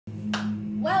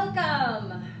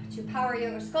to Power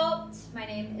Yoga Sculpt. My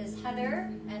name is Heather,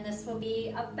 and this will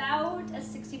be about a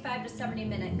 65 to 70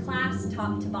 minute class,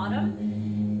 top to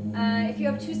bottom. If you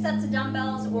have 2 sets of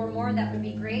dumbbells or more, that would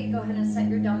be great. Go ahead and set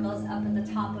your dumbbells up at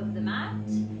the top of the mat,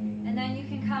 and then you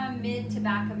can come mid to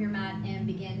back of your mat and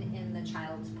begin in the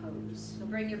child's pose. So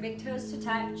bring your big toes to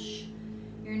touch,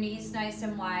 your knees nice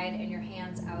and wide, and your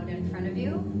hands out in front of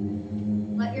you.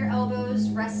 Let your elbows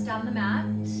rest on the mat,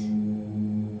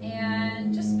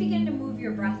 and just begin to move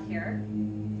your breath here.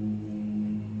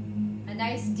 A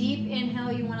nice deep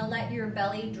inhale. You want to let your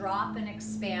belly drop and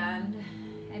expand,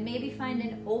 and maybe find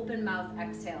an open mouth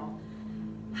exhale.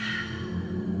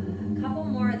 A couple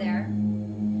more there.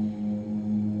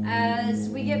 As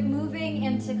we get moving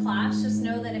into class, just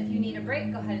know that if you need a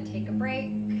break, go ahead and take a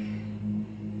break.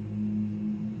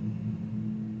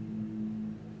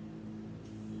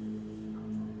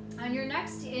 On your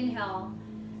next inhale,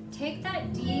 take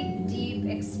that deep, deep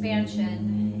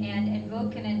expansion and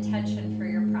invoke an intention for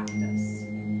your practice.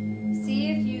 See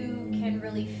if you can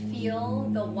really feel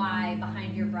the why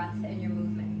behind your breath and your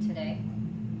movement today.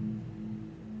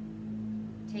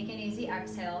 Take an easy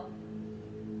exhale.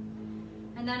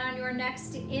 And then on your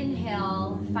next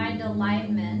inhale, find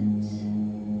alignment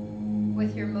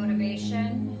with your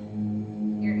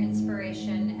motivation, your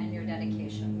inspiration, and your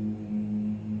dedication.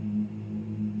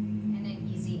 And an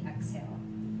easy exhale.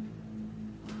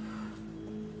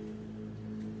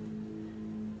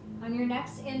 On your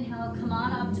next inhale, come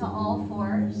on up to all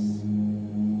fours.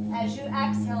 As you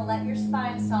exhale, let your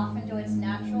spine soften to its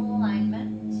natural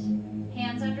alignment.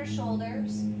 Hands under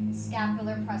shoulders,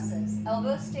 scapular presses.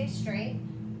 Elbows stay straight.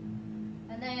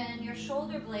 And then your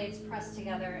shoulder blades press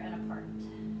together and apart.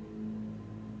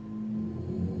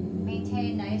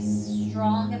 Maintain nice,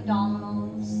 strong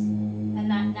abdominals and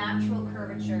that natural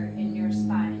curvature in your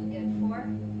spine. Good. 4.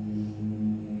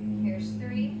 Here's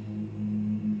 3.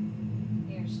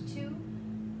 Here's 2.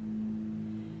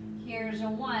 Here's a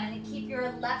 1. Keep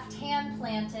your left hand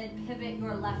planted. Pivot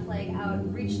your left leg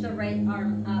out. Reach the right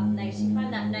arm up. Nice. You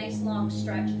find that nice long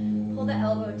stretch. Pull the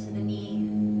elbow to the knee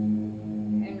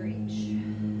and reach.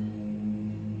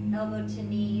 Elbow to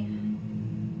knee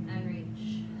and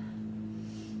reach.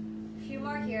 A few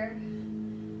more here.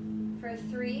 For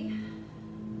 3,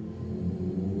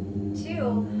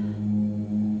 2.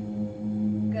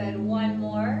 Good. 1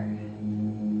 more.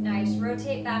 Nice.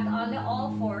 Rotate back onto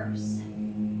all fours.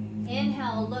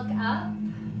 Inhale, look up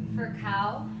for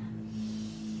cow.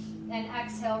 And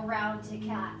exhale, round to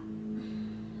cat.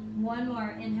 1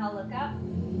 more. Inhale, look up.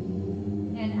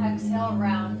 And exhale,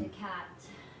 round to cat.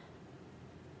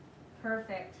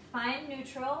 Perfect. Find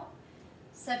neutral.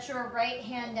 Set your right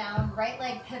hand down. Right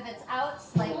leg pivots out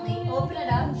slightly. Open it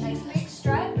up. Nice big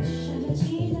stretch.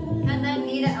 And then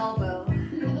knee to elbow.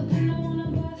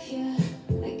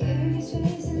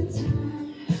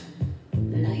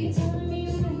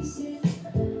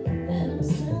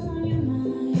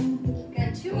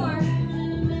 Good. 2 more.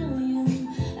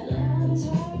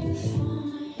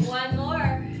 1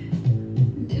 more.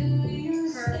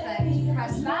 Perfect.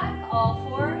 Press back. All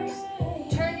fours.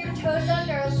 Turn your toes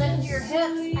under. Lift your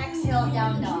hips. Exhale,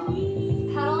 down dog.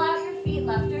 Pedal out your feet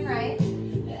left and right.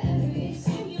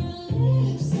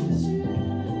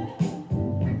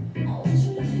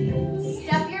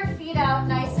 Step your feet out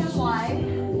nice and wide.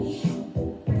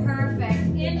 Perfect.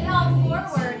 Inhale,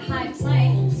 forward, high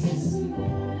plank.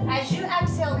 As you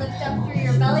exhale, lift up through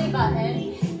your belly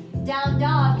button. Down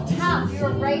dog, tap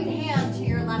your right hand to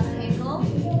your left ankle.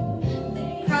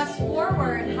 Press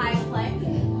forward, high plank.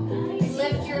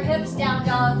 Lift your hips, down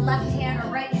dog, left hand or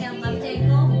right hand, left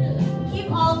ankle.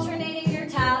 Keep alternating your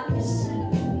taps.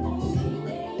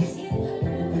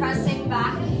 Pressing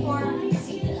back and forth.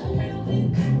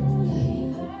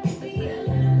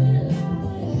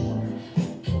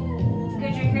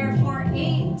 Good, you're here for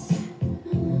 8,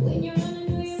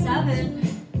 7,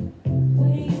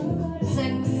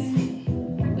 6,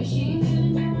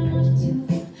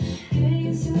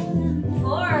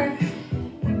 4,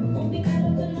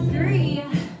 3,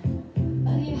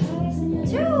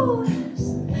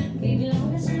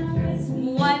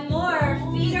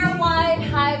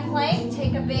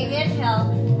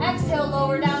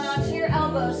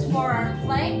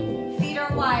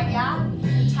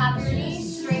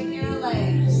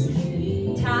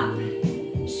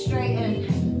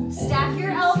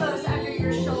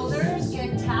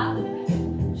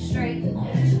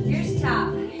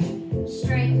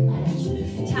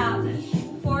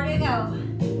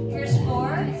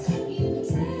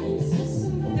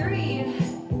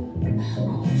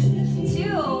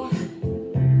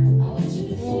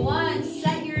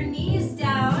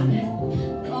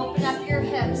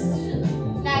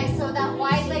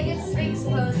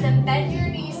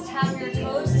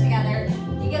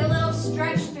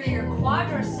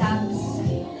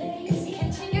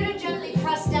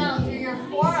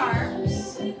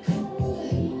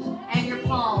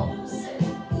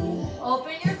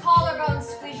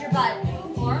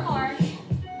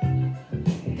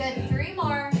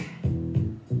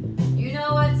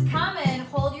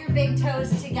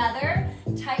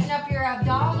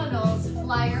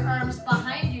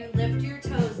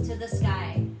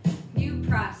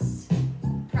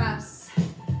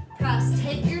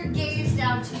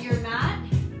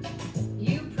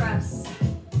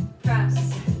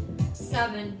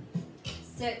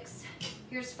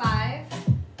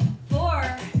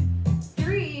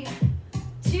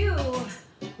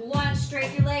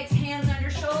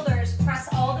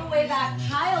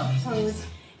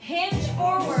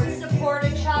 forward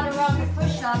and chaturanga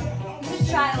push-up to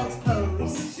child's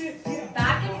pose.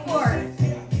 Back and forth.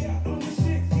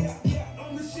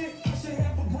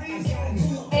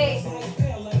 8,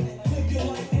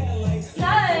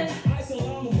 7,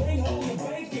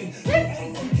 6,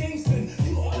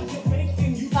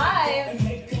 5,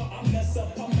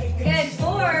 good,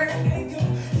 4,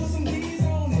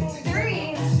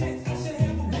 3,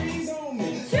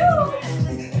 2,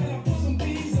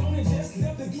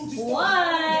 1.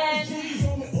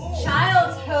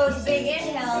 Child's pose, big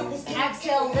inhale.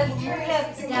 Exhale, lift your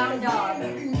hips, down dog.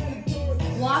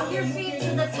 Walk your feet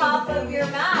to the top of your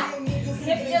mat.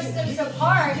 Hip distance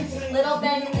apart, little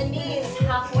bend in the knees,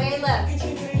 halfway lift.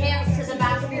 Hands to the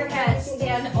back of your head,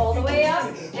 stand all the way up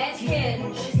and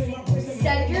hinge.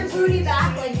 Send your booty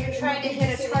back like you're trying to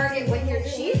hit a target with your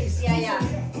cheeks. Yeah.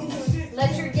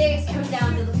 Let your gaze come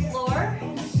down to the floor.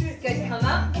 Good, come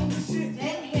up and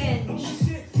hinge.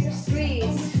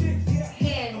 Squeeze,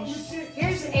 hinge.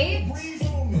 Here's 8,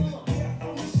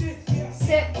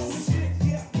 6.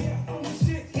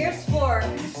 Here's 4,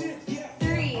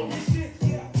 3,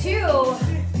 2,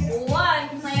 1.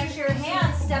 Plant your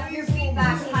hands, step your feet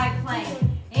back, high plank.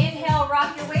 Inhale,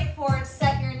 rock your weight forward,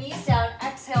 set your knees down.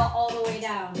 Exhale, all the way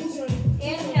down.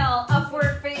 Inhale,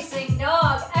 upward facing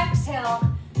dog. Exhale,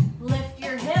 lift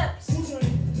your hips,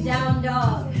 down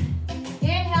dog.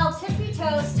 Inhale, tippy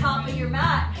toes, top of your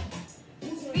mat.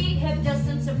 Feet hip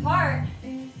distance apart.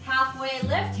 Halfway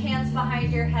lift, hands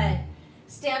behind your head.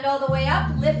 Stand all the way up,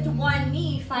 lift one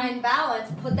knee, find balance,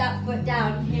 put that foot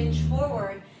down, hinge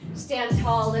forward. Stand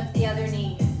tall, lift the other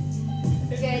knee.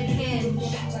 Good, hinge,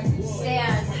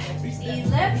 stand, knee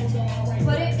lift,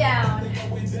 put it down,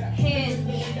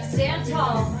 hinge, stand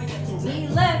tall, knee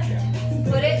lift,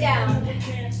 put it down,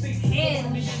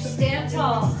 hinge, stand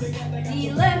tall,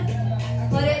 knee lift,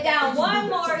 put it down. One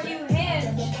more, you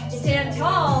hinge, stand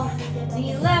tall,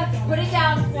 knee lift, put it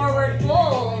down, forward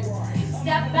fold.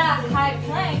 Step back, high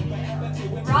plank.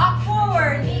 Rock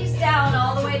forward, knees down,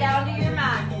 all the way down to your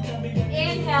mat.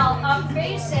 Inhale, up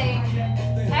facing.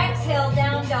 Exhale,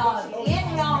 down dog.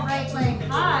 Inhale, right leg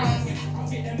high.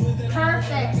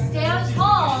 Perfect. Stand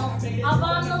tall, up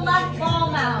on the left ball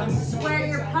mount. Square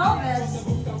your pelvis.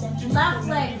 Left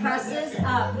leg presses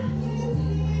up.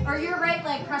 Or your right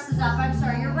leg presses up. I'm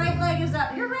sorry, your right leg is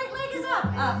up. Your right leg is up.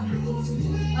 Up.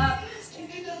 Up.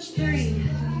 3.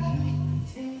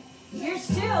 Here's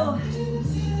 2.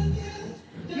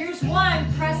 Here's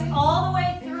 1. Press all the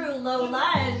way through, low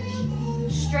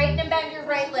lunge. Straighten and bend your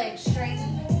right leg.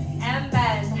 Straighten and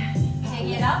bend. Take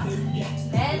it up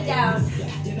and down.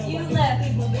 You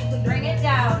lift. Bring it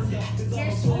down.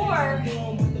 Here's 4,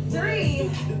 3,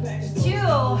 2,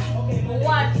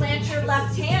 1. Plant your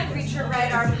left hand. Reach your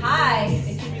right arm high.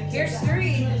 Here's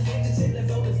 3.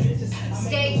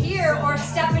 Stay here or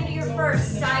step into your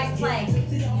first side plank.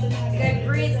 Good,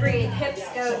 breathe, breathe. Hips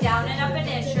go down and up an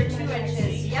inch or 2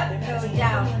 inches. Yep, go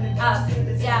down, up,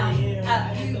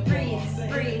 You breathe,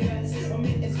 breathe.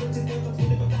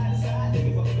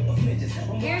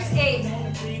 Here's 8,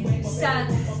 7,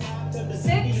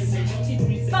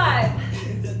 6, 5,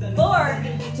 4,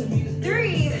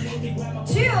 3,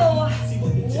 2,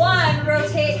 1.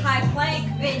 Rotate high plank,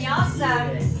 vinyasa.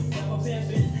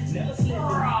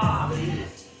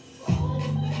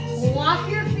 Walk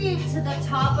your feet to the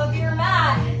top of your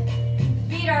mat.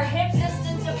 Feet are hip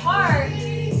distance apart.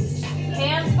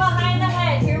 Hands behind the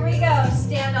head. Here we go.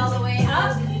 Stand all the way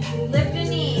up. Lift a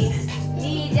knee.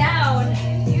 Knee down.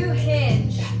 You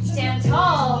hinge. Stand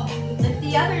tall. Lift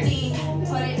the other knee.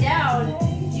 Put it down.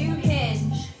 You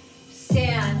hinge.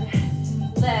 Stand.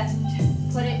 Lift.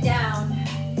 Put it down.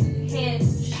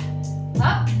 Hinge.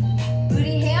 Up.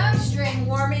 Booty hamstring.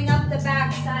 Warming up the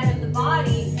back side of the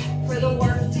body for the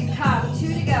work to come.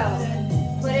 2 to go.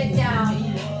 Put it down.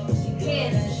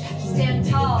 Hinge. Stand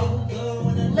tall.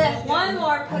 Lift. 1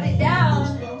 more. Put it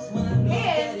down.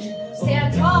 Hinge.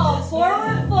 Stand tall.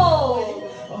 Forward fold.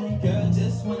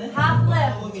 Half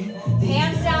lift.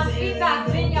 Hands down. Feet back.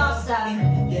 Vinyasa.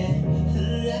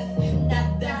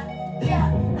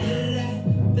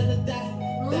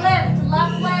 Lift.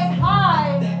 Left leg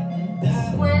high.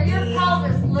 Square your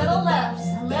pelvis. Little lifts.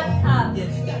 Lift up.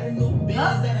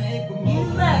 Up. You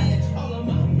lift.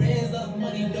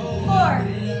 4,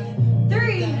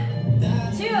 3,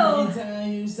 2.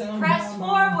 Press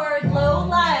forward. Low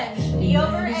lunge. Knee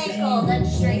over ankle. Then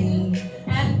straighten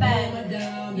and bend.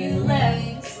 You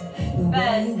lift.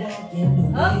 Bend.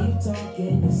 Up.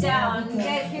 Down.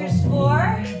 Good. Here's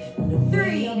 4,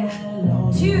 3,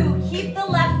 2. Keep the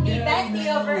left knee bent. Knee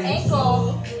over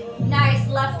ankle. Nice.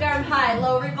 Left arm high.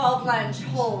 Low revolve lunge.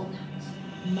 Hold.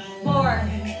 4,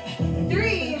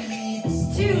 3,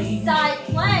 2, 2, side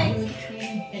plank.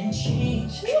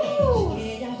 Woo.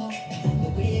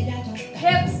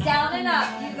 Hips down and up.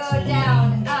 You go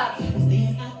down, up.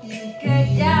 Good,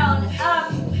 down,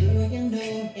 up.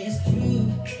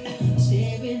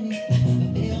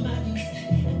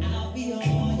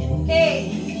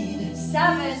 8,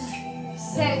 7,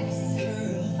 6,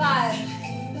 5,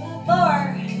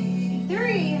 4,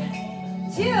 3,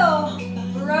 2.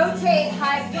 Rotate,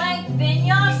 high plank,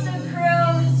 vinyasa crew.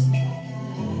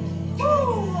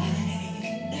 Woo.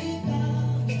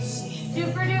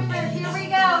 Super duper, here we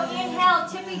go. Inhale,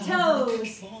 tippy toes.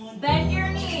 Bend your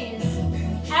knees.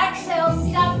 Exhale,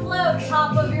 step float,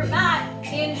 top of your mat.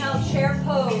 Inhale, chair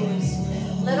pose.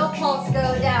 Little pulse,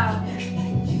 go down.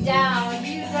 Down,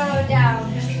 you go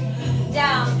down.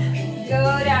 Down,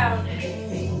 go down.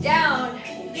 Down.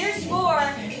 Here's 4,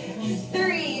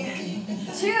 3,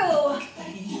 2.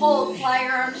 Hold, fly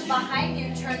your arms behind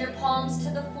you. Turn your palms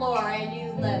to the floor and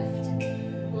you lift.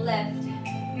 Lift.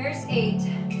 Here's 8,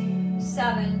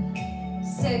 7,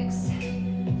 6,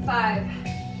 5,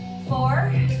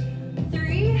 4,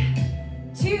 3,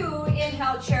 2.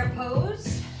 Inhale, chair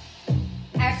pose.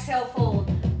 Exhale, fold.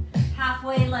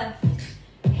 Halfway lift.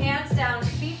 Hands down,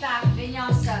 feet back,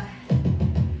 vinyasa.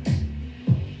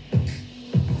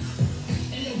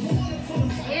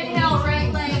 Inhale,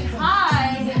 right leg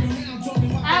high.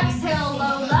 Exhale,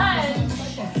 low lunge.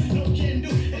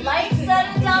 Light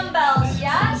set of dumbbells,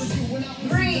 yes?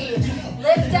 Breathe.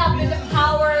 Lift up into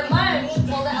power lunge.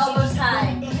 Pull the elbows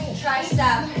high.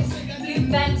 Tricep. You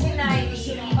bend to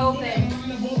 90. Open.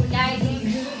 90.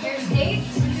 Here's 8,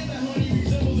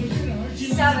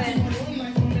 7,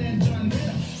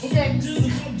 6.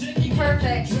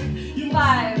 Perfect.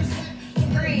 5.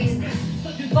 Breathe.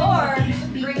 4.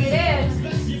 Bring it in.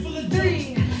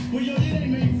 3,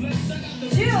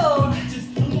 2,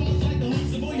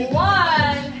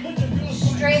 1.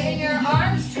 Straighten your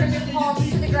arms. Turn your palms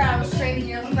to the ground. Straighten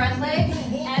your front leg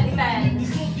and bend.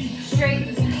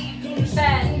 Straighten.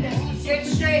 Bend. Get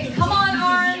straight. Come on,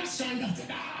 arms.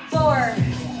 4.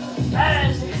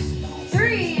 Bend.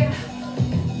 3,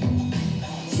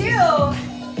 2.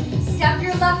 Step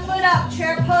your left foot up.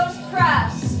 Chair pose,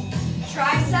 press.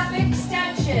 Tricep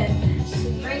extension.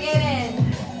 Bring it in.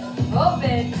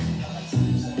 Open.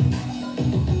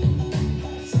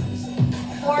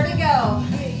 4 to go.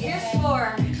 Here's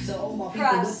 4.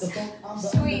 Press.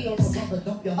 Squeeze.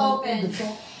 Open.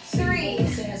 3.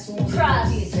 Press.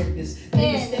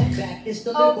 In.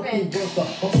 Open. 2.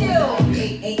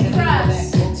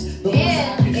 Press. In.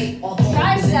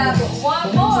 Tricep.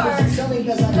 1 more.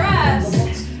 Press.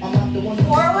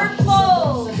 Forward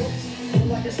fold.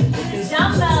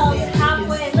 Dumbbells.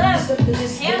 Halfway lift.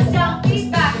 Hands down, feet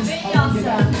back.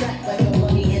 Vinyasa.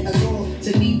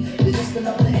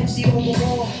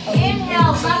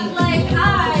 Inhale, left leg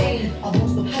high.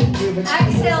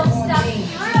 Exhale, step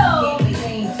through.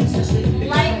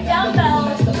 Light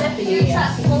dumbbells. Lift your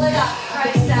chest. Pull it up.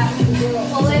 Tricep.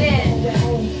 Pull it in.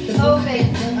 Open.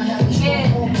 In.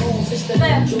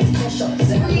 Lift.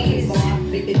 Squeeze.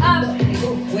 Up.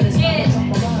 In.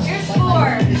 Here's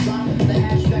 4.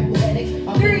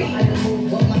 3.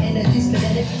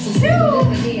 2.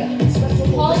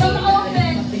 Hold them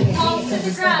open. Palms to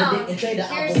the ground.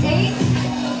 Here's 8.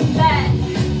 Bend.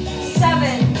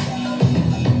 7.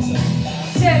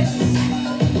 6.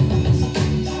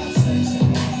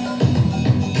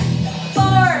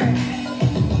 4.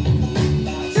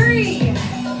 3.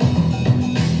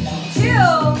 2.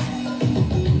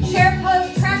 Chair pose.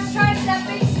 Press tricep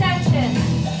extension.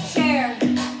 Chair.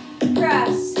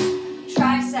 Press.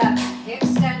 Tricep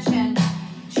extension.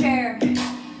 Chair.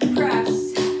 Press.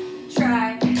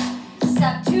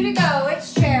 Tricep. 2 to go. It's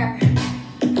chair.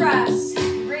 Press.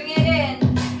 Bring it in.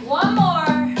 1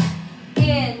 more.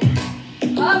 In.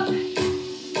 Up.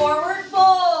 Forward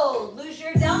fold. Lose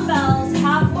your dumbbells.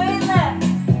 Halfway lift.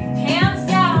 Hands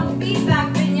down. Feet back.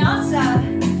 Vinyasa.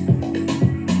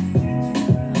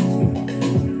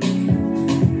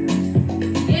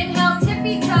 Inhale,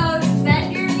 tippy toes. Bend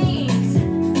your knees.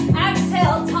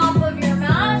 Exhale, top of your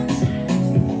mat.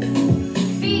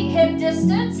 Feet hip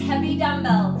distance. Heavy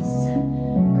dumbbells.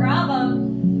 Grab them.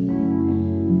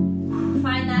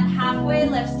 Find that halfway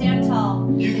lift. Stand tall.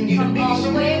 Come all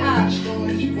the way up.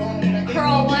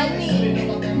 Curl one knee.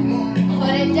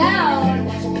 Put it down.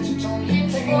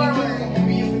 Hinge forward.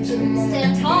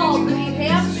 Stand tall. Breathe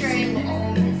hamstring.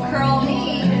 Curl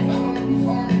knee.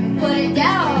 Put it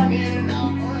down.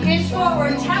 Hinge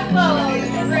forward. Tempo.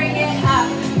 Bring it up.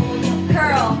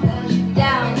 Curl.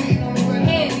 Down.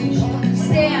 Hinge.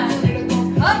 Stand.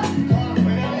 Up.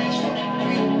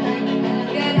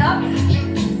 Get up.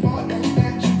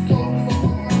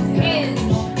 Hinge.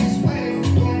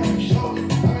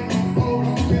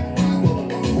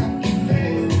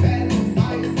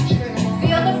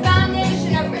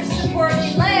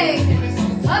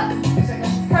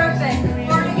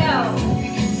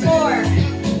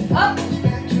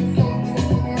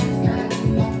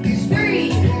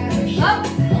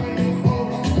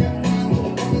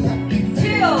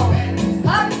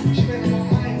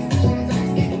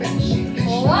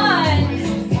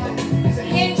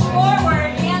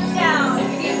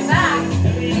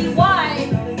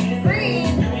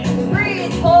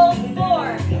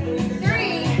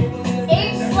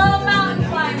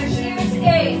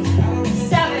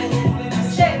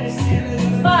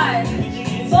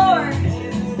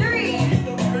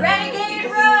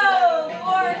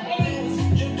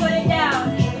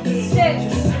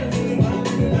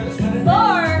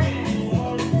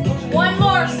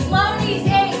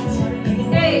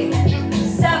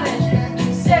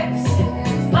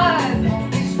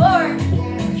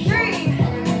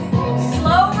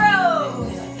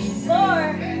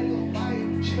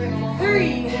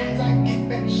 3, 2,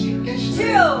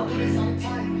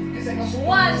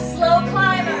 1. Slow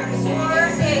climbers for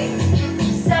 8,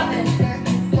 7,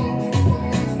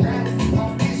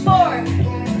 4,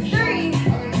 3.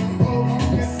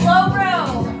 Slow row.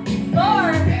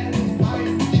 4,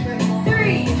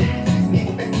 3,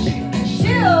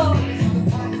 2,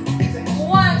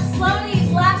 1. Slow knees.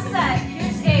 Last set.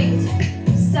 Here's 8,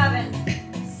 7,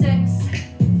 6,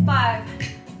 5,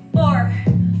 4,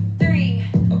 3,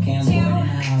 2.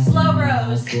 Slow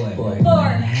rows.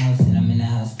 4,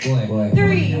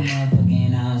 3,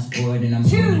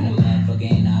 2,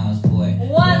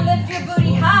 1. Lift your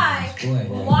booty high.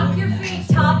 Walk your feet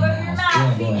top of your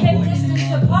mat. Feet hip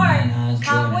distance apart.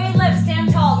 Halfway lift. Stand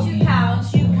tall. 2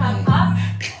 counts. You come up,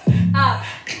 up,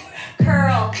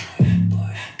 curl.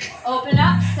 Open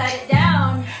up. Set it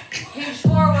down. Hinge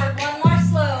forward. One more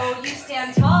slow. You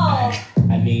stand tall.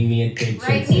 I need me a thick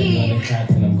right knee.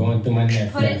 And I'm going through my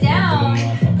neck. Put it down.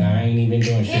 I ain't even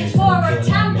doing shit. Hinge forward.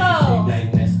 Tempo.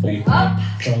 Up.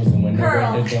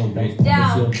 Curl.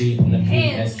 Down.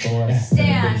 Hinge.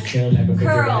 Stand.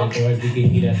 Curl. Good,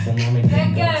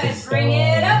 good. Bring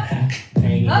it up.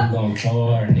 Up.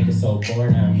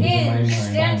 Hinge.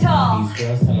 Stand tall.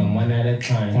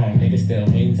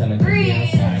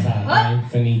 Breathe.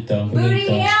 Up. Booty,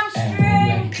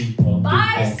 hamstring.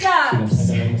 Biceps.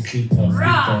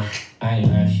 Rock. 4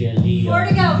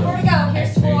 to go. 4 to go.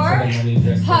 Here's 4.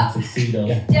 Up.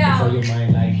 Down.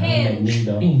 Hinge.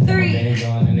 3.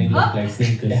 Up.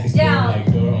 Down.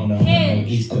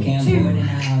 Hinge. 2.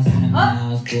 Up.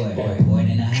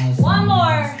 1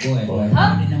 more.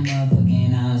 Up.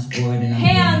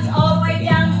 Hands all the way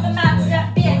down to the mat. Step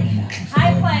in.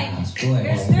 High plank.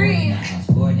 Here's 3.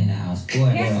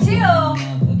 Here's 2.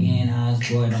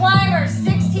 Climbers.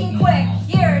 16 quick.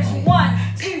 Here's 1,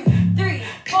 2, 3,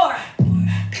 4.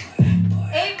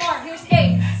 8 more. Here's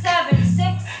 8, 7,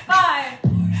 6, 5.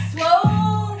 Slow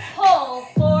pull.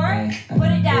 4. Put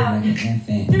it down.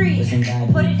 3.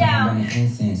 Put it down. 2.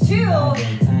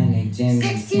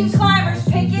 16 climbers.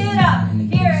 Pick it up.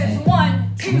 Here's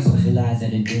 1, 2. Socialize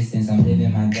at a distance. I'm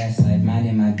living my best life,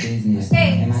 minding my business.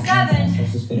 8, 7.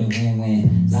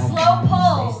 Slow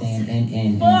pulls.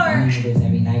 4.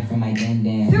 Every night from my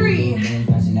den. 3.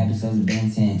 Watching episodes of Ben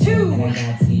 10. 2. And I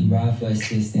got T-Raw for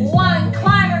assistance. 1.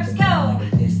 Climbers go.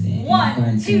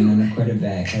 1, 2. I'm the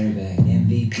quarterback.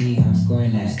 MVP, I'm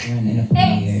scoring that.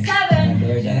 8, 7.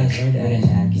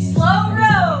 Slow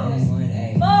rows.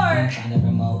 4.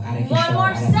 1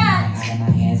 more set.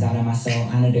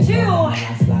 2.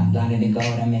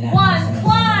 1.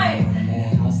 Climb.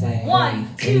 1,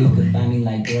 2.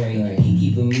 He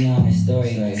keeping me on the story.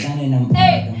 8.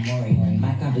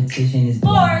 My competition is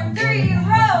 4, 3,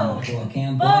 row. 4.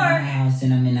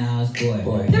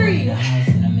 3.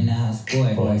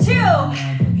 2.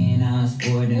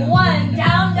 1.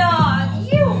 Down dog.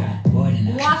 You.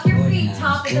 Walk your feet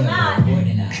top of the mat.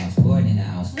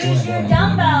 Use your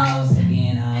dumbbells.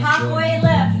 Halfway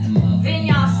lift.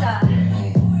 Vinyasa.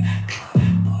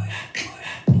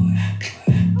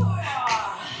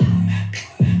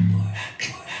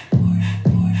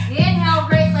 Inhale,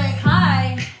 right leg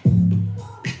high.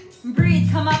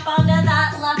 Breathe, come up onto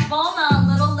that left ball now.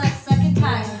 Little lift, second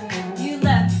time. You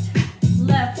lift,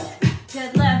 lift,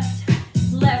 good lift,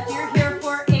 lift. You're here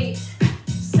for 8,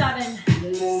 7,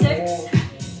 6,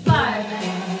 5,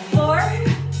 4,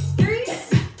 3,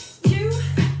 2,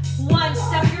 1.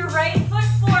 Step your right foot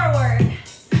forward.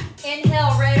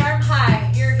 Inhale, right arm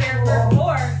high. You're here for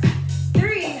 4,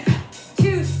 3,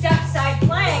 2. Step side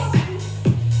plank.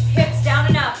 Hips down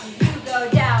and up. You go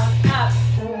down, up.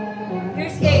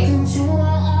 Here's 8,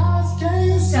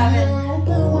 7,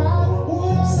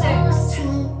 6,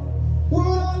 5.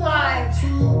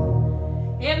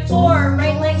 In 4,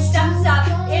 right leg steps up.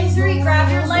 In 3, grab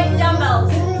your light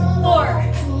dumbbells. 4,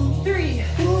 3,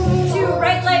 2.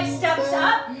 Right leg steps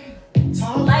up.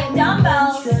 Light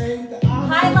dumbbells.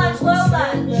 High lunge, low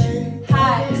lunge.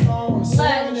 High, lunge,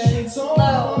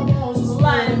 low,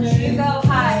 lunge. You go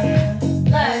high,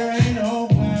 lunge.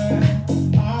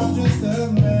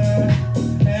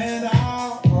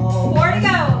 4 to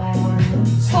go.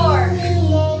 4.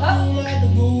 Up.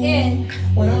 In.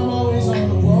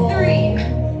 3.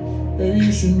 Baby,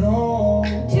 you should know.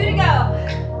 2 to go.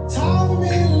 Time for me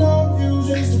to love you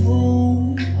just to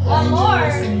prove. 1 more.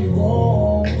 You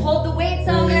go. Hold the weights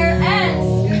on their ends.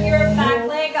 Your back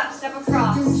leg up. Step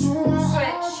across.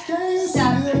 Switch.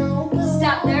 Step.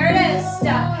 Step. There it is.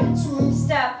 Step.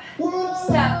 Step.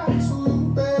 Step.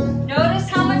 Notice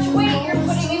how much weight you're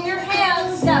putting in your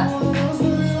hands. Step.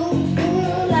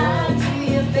 Lie to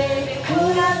you, baby.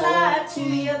 Would I lie to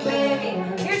you, baby?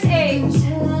 Here's 8,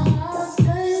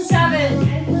 7,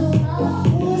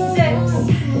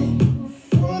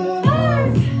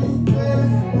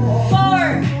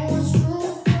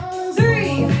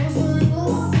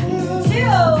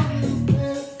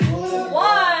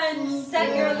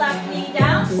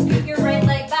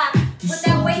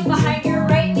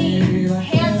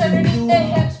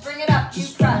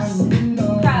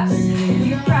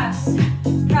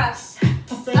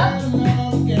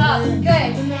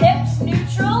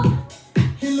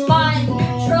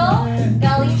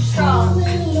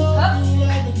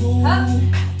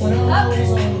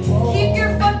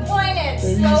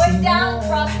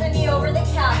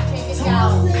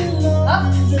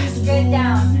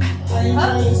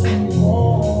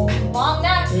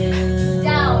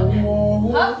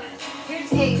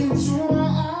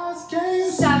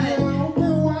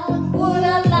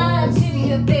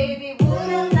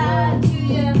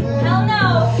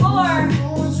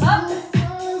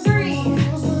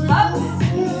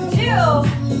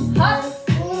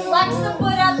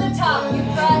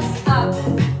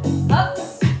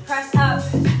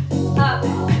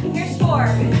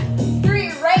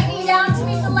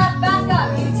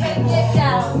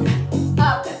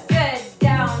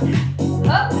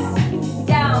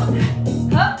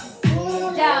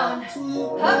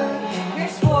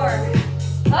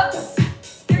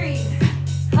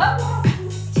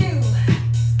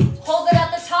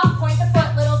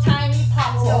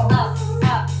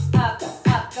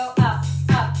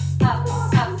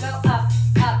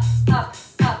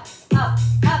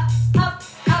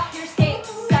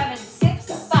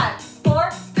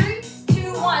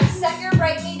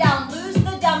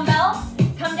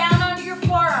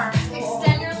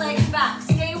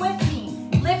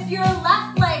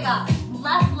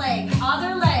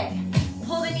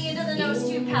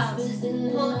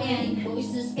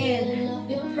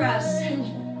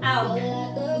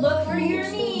 go. Look for your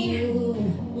knee.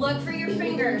 Look for your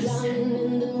fingers.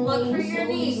 Look for your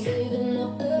knee.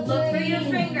 Look for your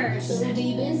fingers. In,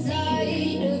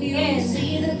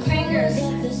 fingers,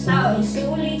 out, in,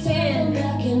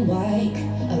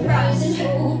 press,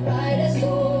 in,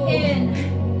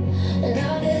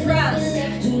 press,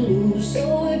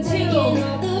 2,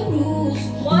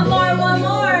 1 more, 1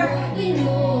 more.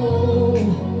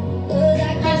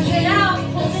 Press it out,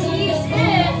 pull the knees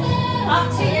in, up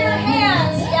to your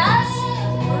hands, yes?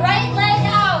 Right leg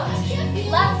out,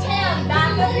 left hand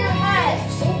back of your head.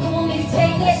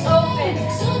 Take it open,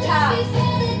 tap,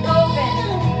 open,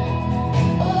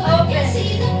 open, open,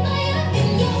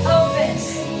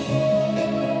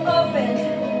 open,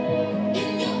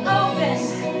 open.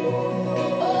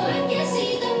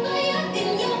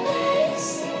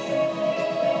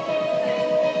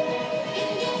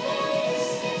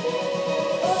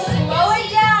 Slow it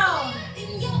down,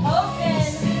 open,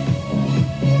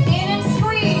 in and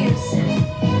squeeze,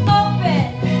 open,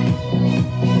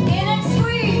 in and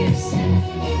squeeze,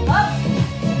 up,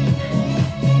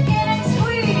 in and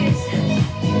squeeze,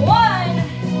 1,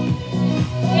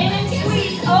 in and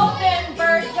squeeze, open,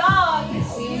 bird dog,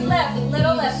 you lift,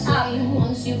 little lift, up, you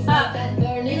lift,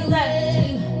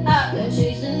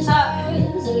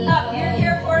 up, you're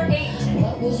here for 8,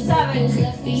 7, 6,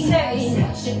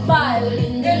 5,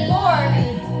 good, 4,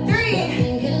 3,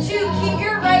 2, keep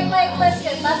your right leg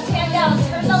lifted, left hand down,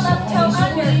 turn the left toe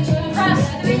under, press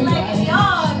 3-legged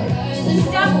dog,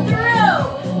 step through,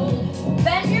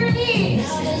 bend your knees,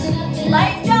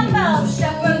 light dumbbells,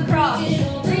 step across,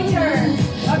 return,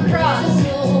 across,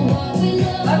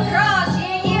 across,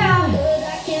 yeah,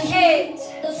 8,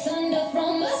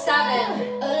 7,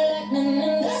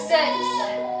 6,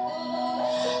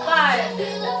 5,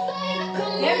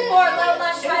 in 4, low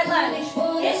lunge, high lunge,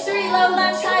 in 3, low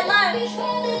lunge, high lunge,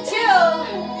 2,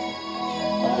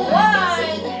 1,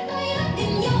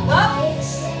 up,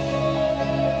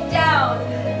 down,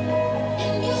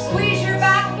 squeeze your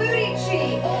back booty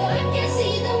cheek,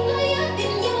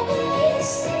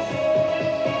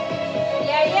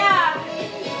 yeah,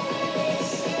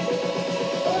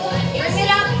 bring it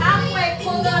up halfway,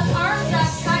 pull those arms up,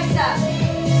 triceps,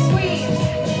 squeeze,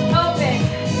 open,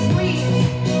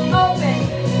 open,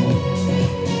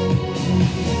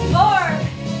 4,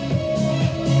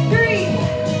 3,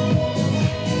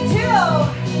 2,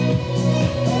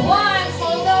 1,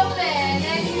 hold open,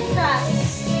 and you press,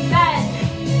 bend,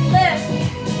 lift,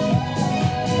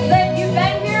 you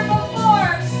bend here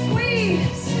before,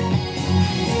 squeeze,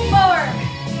 4,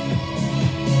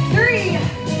 3,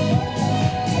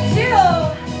 2,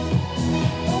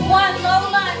 1, low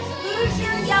lunge, lose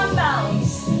your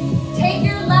dumbbells, take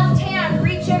your left hand,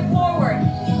 reach it forward,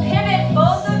 pivot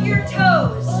both of your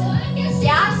toes,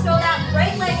 yeah, so that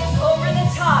right leg is over the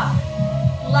top,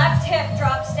 left hip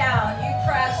drops down, you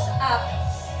press up,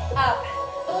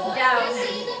 down,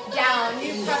 down,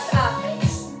 you press up,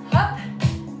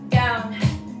 down,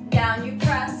 down, you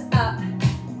press up,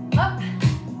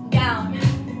 down,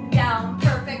 down,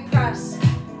 perfect press,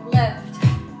 lift,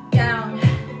 down,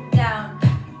 down,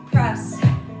 press,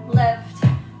 lift,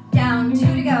 down, 2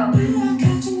 to go,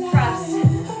 press,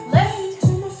 lift,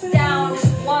 down,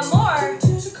 1 more,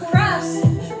 press,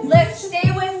 lift,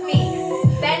 stay with me,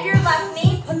 bend your left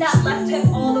knee, put that left hip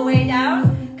all the way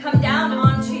down, come down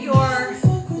onto your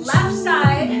left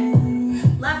side,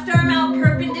 left arm out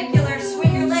perpendicular,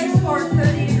 swing your legs forward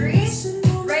 30 degrees,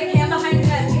 right hand behind your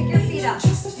head, pick your feet up,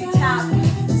 tap,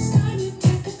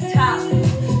 tap,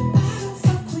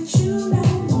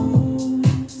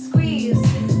 squeeze,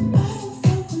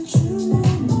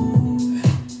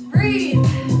 breathe,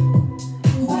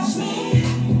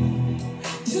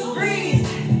 breathe,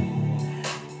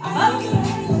 up,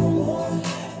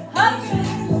 up,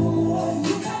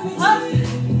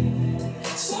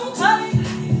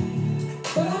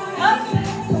 up,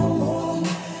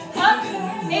 up,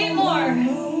 8 more,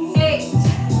 8,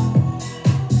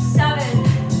 7,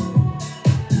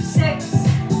 6,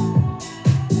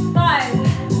 5,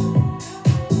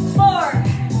 4,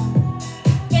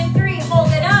 in 3,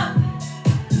 hold it up,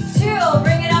 2,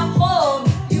 bring it up, hold,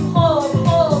 you hold,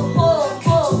 4,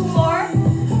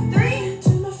 3,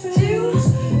 2,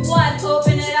 1,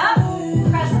 open it up,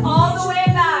 press all the way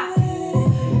back,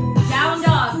 down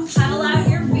dog, pedal out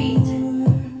your feet,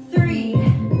 3,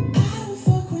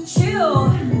 2,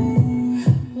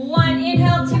 1,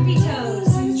 inhale, tippy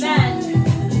toes, bend,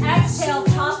 exhale,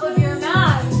 top of your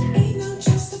mat,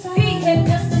 feet hip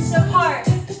distance apart,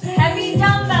 heavy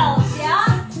dumbbells,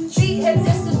 yeah, feet hip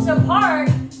distance apart,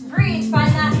 breathe,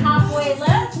 find that halfway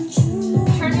lift,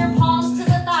 turn your palms to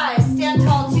the thighs, stand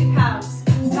tall, 2 pounds,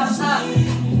 come up,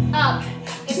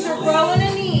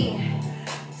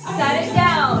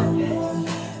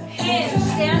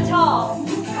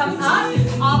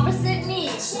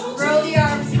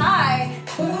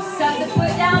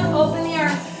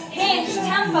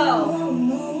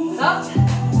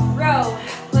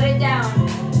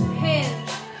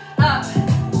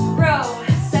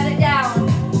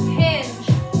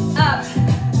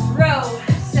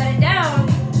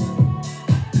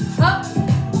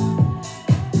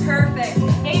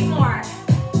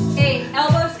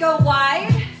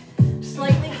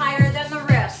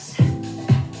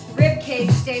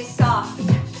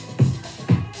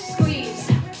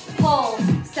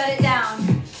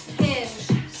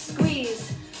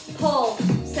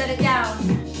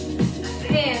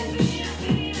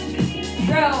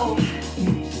 row.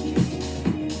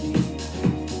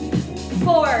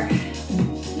 4,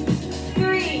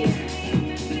 3,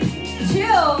 2,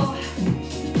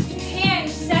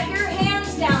 hinge, set your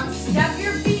hands down, step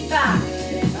your feet back,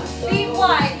 feet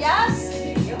wide, yes?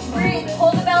 Breathe,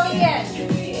 pull the belly in,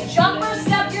 jump or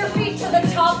step your feet to the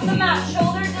top of the mat,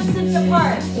 shoulder distance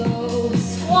apart,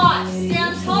 squat,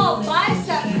 stand tall,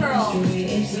 bicep curl,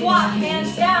 squat,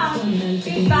 hands down,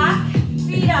 feet back,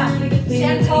 feet up,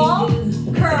 stand tall,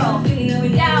 curl,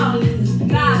 down,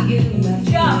 back,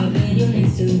 jump,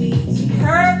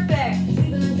 perfect.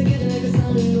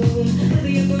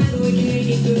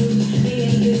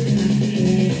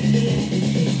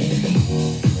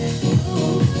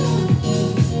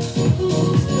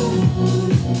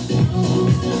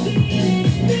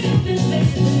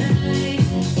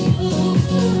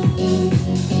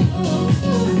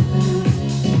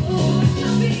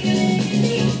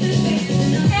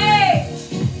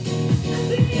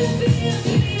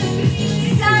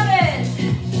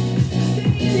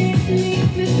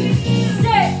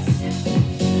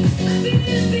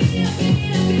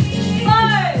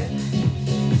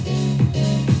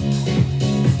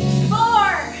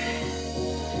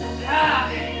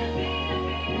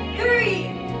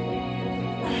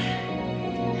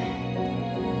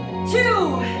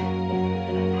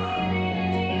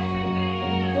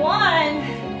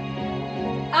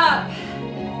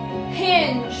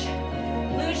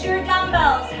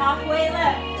 Dumbbells, halfway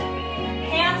lift.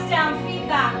 Hands down, feet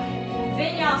back.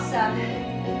 Vinyasa.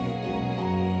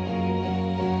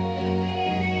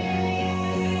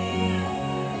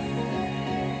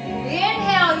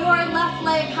 Inhale, your left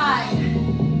leg high.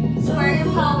 Square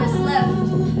your pelvis, lift,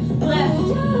 lift,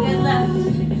 and lift,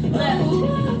 lift,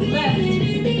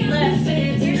 lift, lift.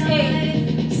 Here's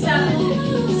 8, 7,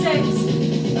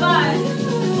 6, 5,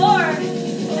 4,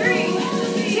 3,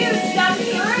 2, step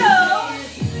through.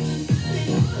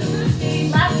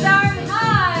 Left arm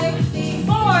high,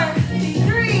 4,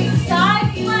 3, side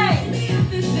plank.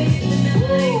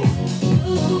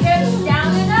 Hips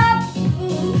down and up.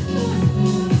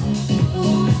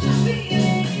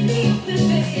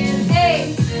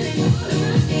 8,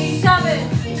 7,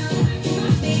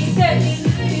 6,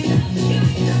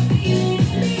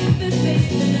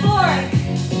 4,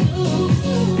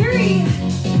 3,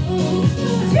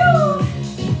 2,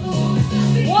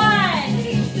 1.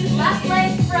 Left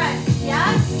leg front.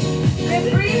 Yes? Good,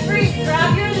 breathe, breathe.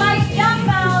 Grab your light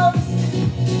dumbbells.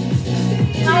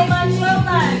 High lunge, low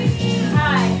lunge.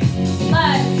 High,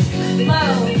 lunge,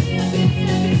 low.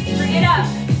 Bring it up.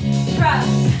 Press.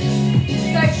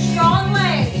 Good, strong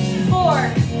legs.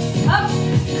 4, up.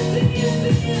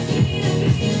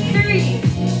 3,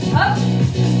 up.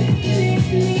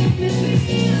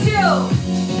 2.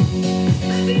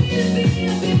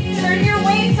 Turn your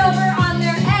weights over on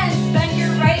their ends. Bend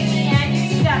your right knee and your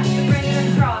step to bring it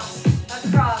across,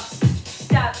 across,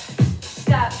 step,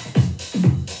 step.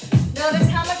 Notice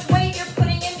how much weight you're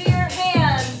putting into your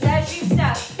hands as you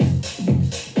step,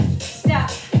 step.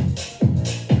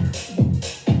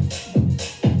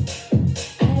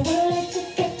 I would like to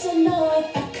get to know if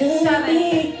I could 7, be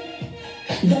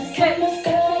the kind of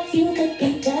girl that you could be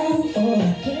down for.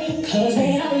 'Cause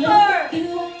when I look at you,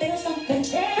 I feel something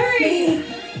tell me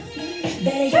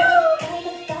that you're the kind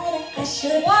of guy that I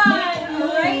should 1.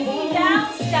 make Right knee down,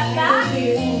 step back.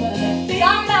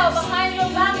 Dumbbell behind the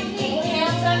left knee,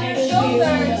 hands on your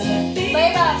shoulders.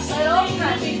 Leg up, little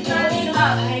crunch, press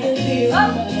up,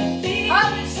 up,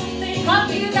 up. Pump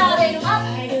you got it, up,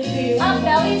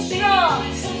 belly strong.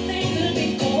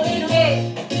 8,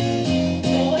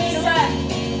 7.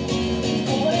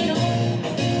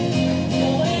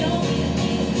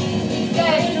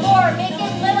 Good, 4, make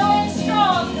it little and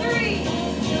strong. 3,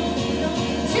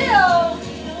 2.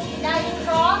 Now you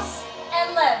cross and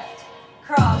lift.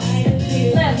 Cross,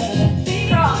 lift,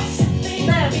 cross,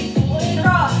 lift,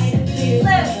 cross,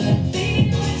 lift.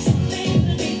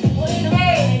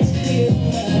 8,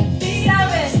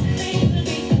 7,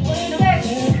 6,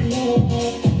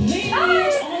 5,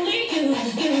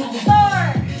 4,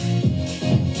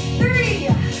 3,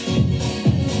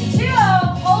 2.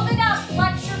 Hold it up.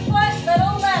 Flex your foot.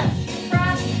 Little lift.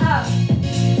 Press up,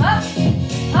 up,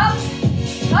 up,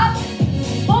 up.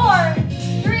 4,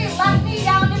 3. Left knee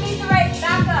down to meet the right.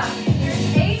 Back up. Here's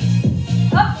 8.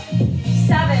 Up.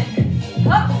 7.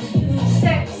 Up.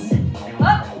 6.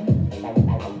 Up.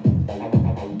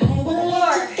 I would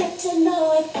like to get to know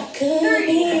if I could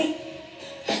be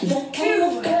the kind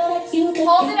of girl that you could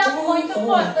Hold be it up. down Point the for.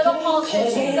 foot. Little pulses.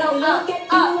 'Cause when Go I up, look at you,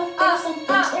 up, I feel up,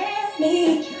 something up. tell me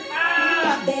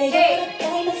that you're 8, the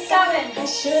kind of 7, guy I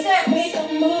should 6, make a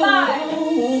move 5,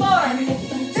 on. 4,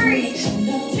 3,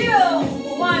 2,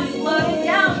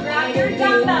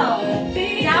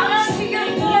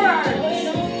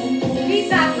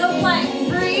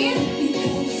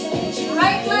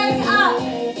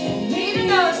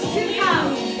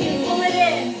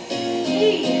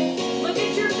 feet. Look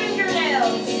at your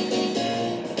fingernails.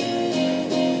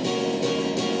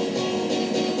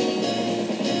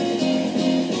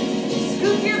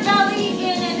 Scoop your belly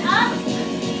in and up.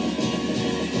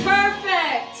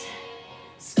 Perfect.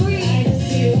 Squeeze.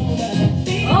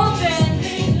 Open.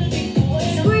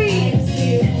 Squeeze.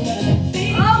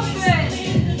 Open.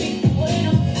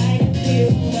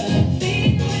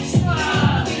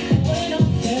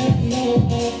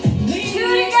 Two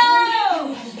to go.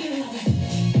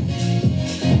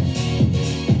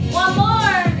 One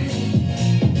more.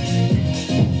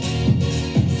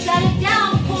 Set it down.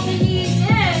 Pull the knees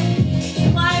in.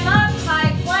 Climb up.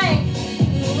 High plank.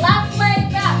 Left leg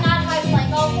back. Not high plank.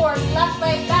 All fours. Left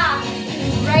leg back.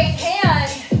 Right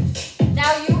hand.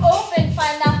 Now you open.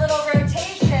 Find that little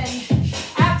rotation.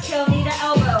 Exhale. Knee to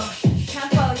elbow.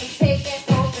 Tempo. You take it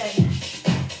open.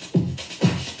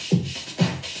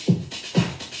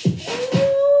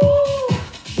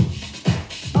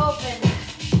 Open.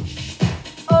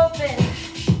 Open.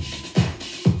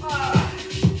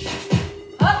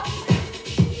 Up.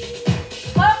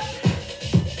 Up.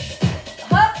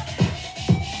 Up.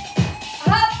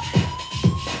 Up.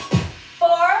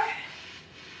 4,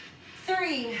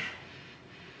 3,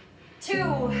 2,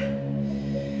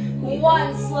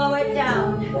 1. Slow it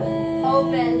down.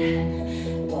 Open.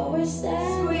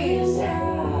 Squeeze.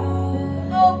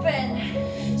 Open.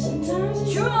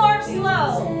 2 more slow.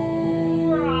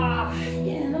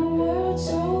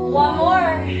 One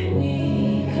more.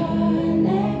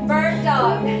 Bird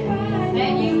dog.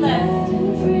 And you lift.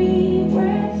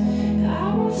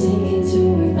 4, 3,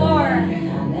 2,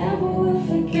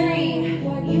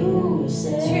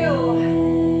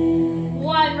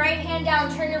 1. Right hand down.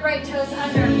 Turn your right toes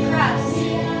under. Press.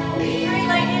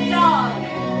 3-legged dog.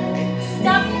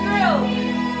 Step through.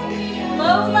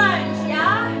 Low lunge,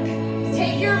 yeah?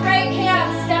 Take your right hand.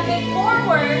 Step it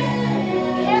forward.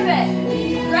 Pivot.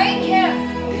 Right hip.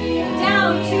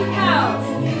 Down 2 counts.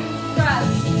 Press.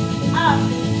 Up.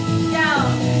 Down.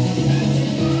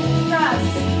 Press.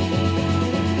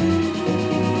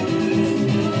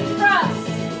 Press.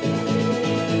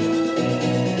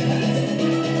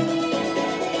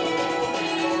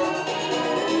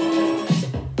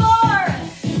 4,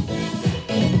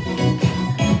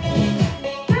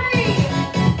 3,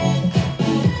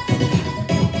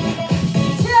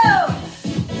 2,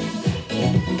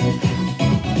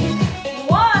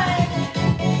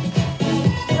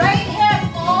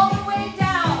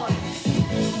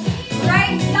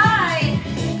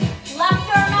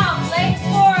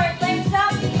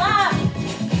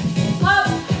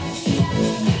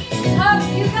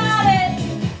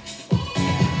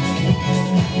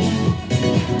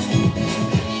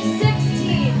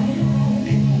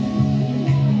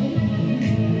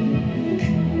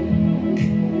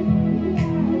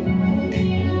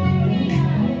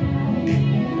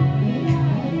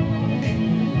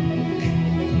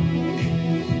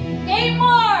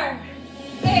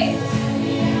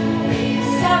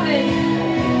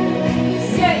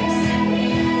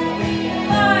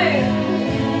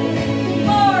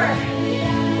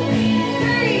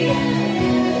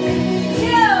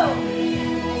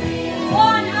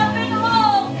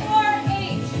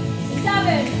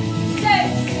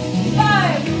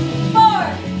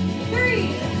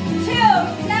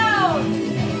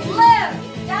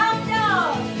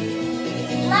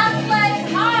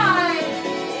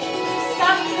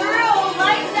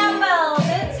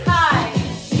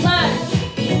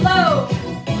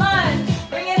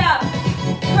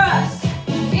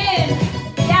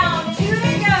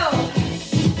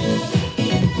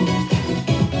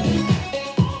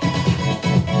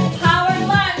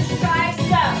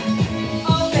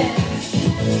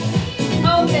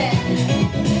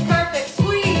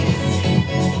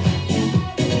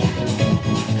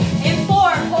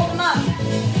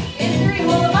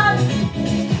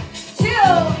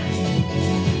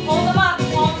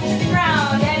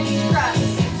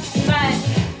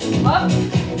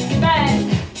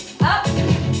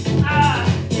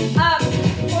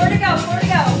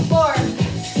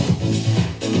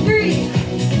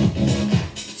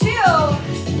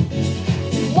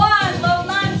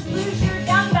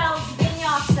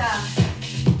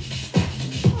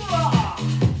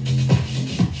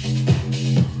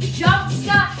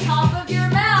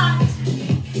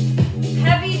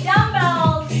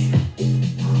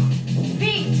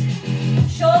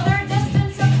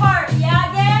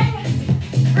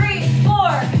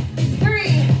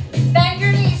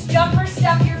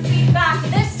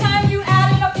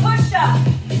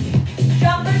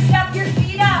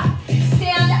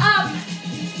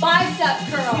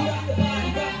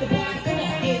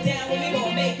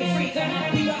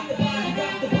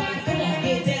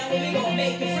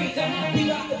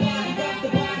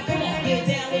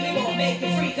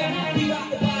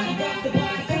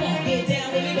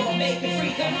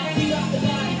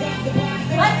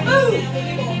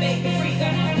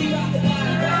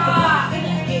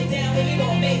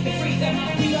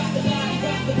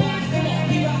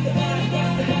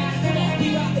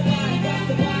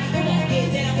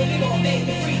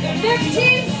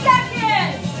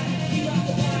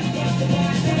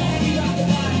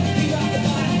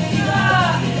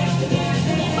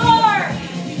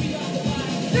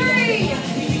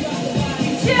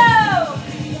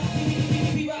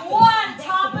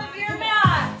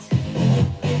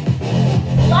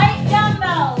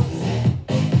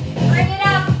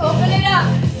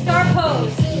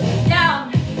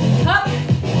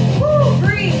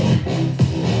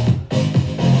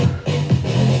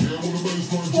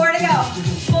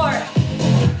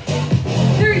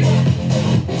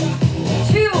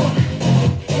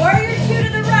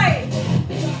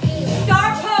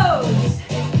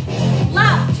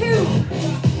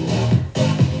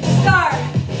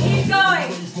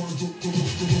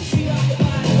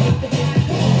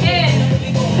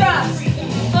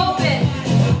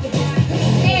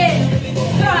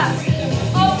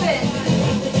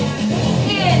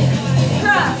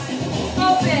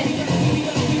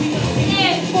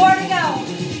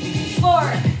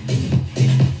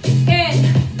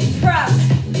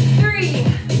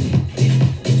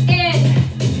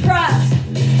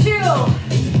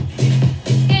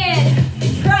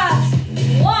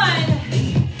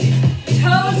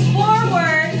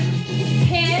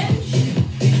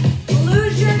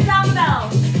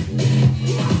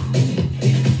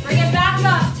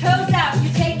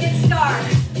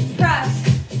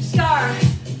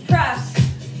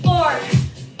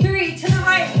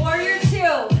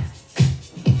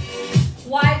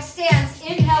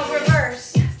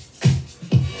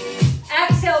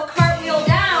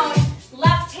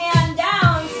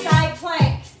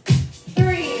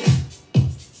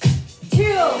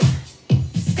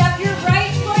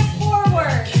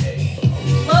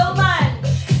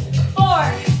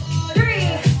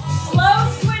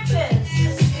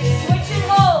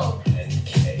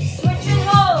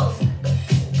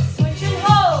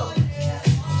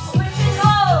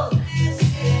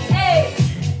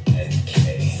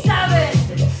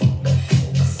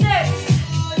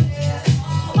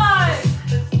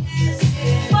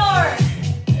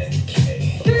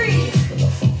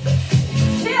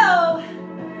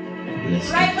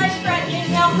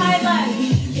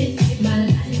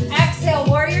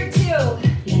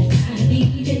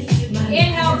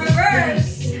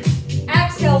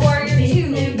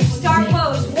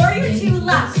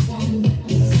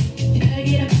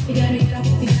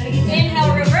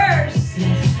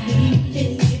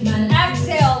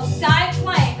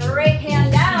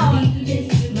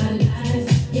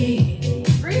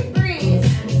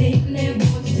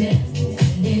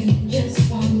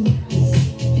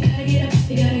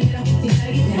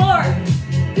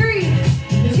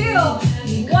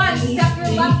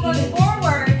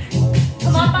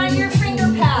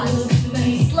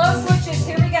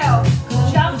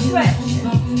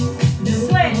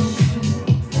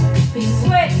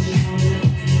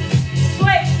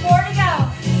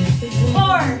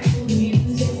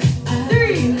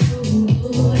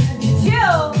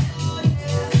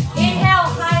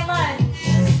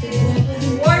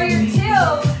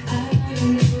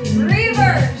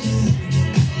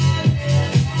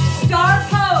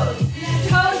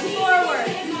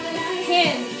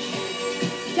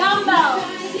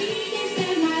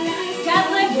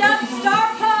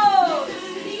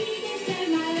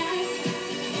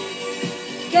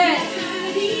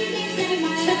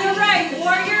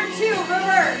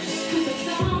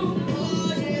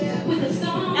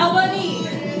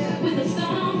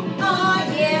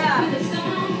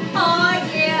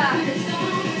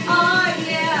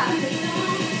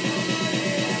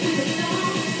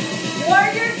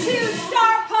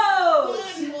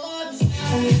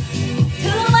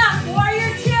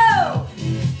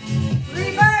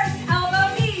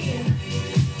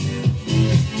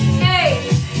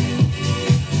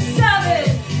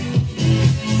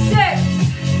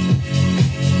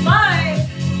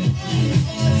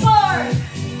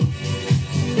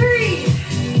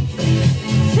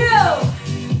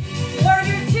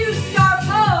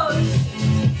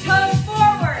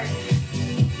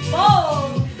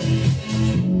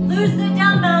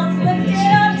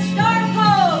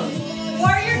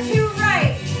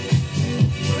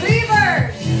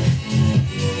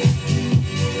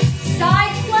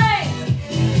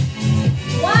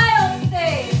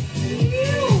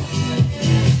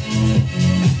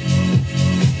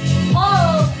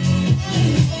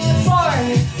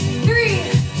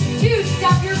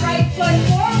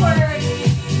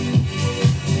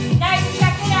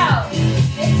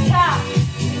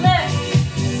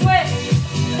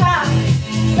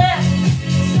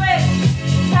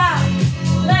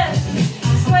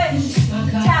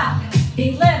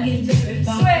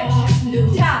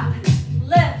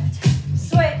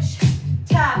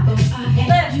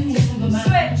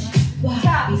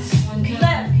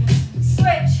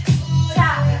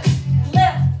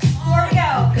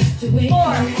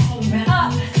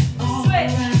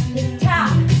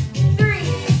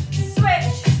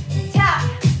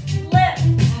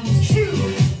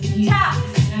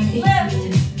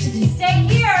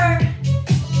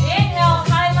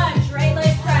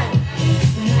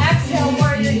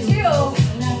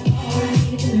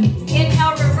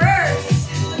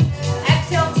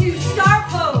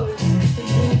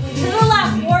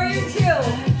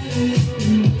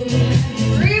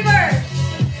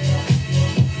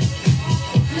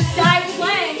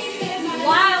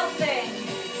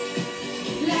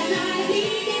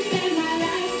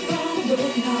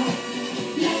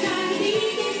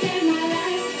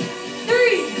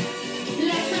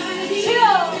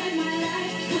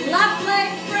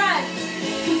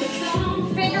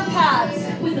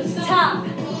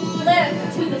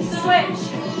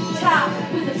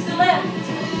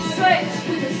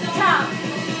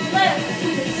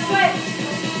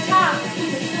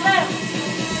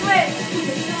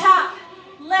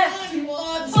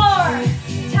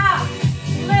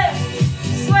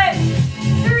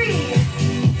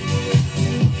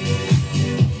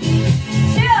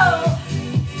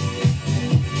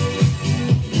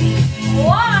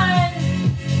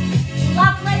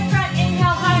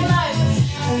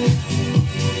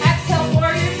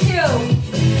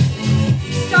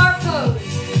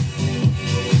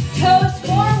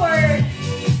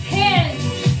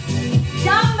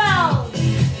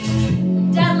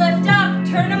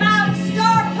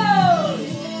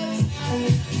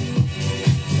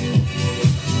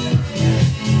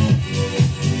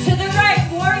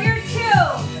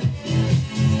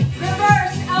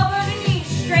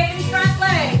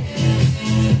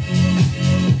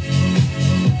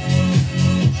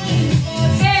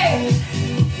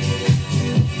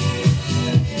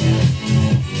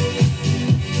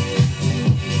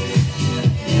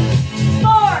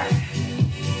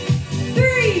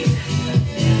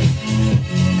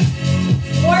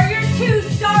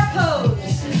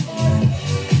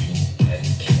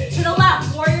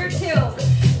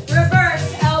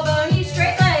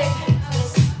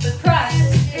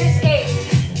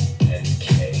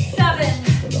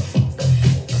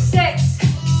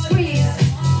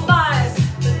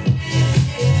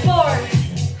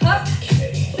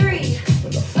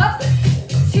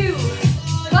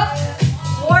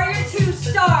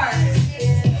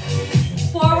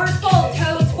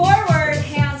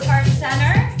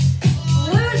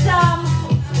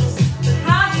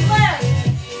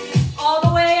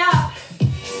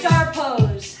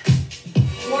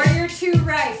 to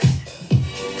right.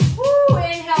 Woo,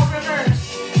 inhale, reverse.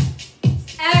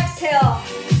 Exhale.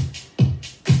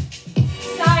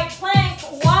 Side plank,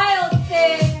 wild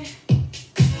thing.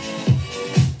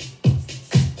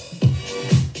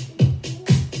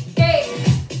 8,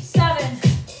 7,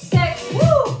 6,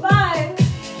 woo, 5,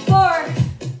 4,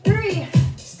 3.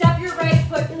 Step your right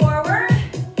foot forward.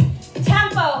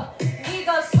 Tempo. We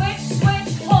go switch,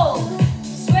 switch, hold.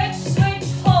 Switch, switch,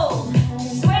 hold.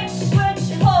 Switch, switch,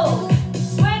 hold.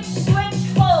 Switch, switch,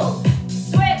 hold.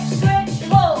 Switch, switch,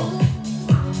 hold.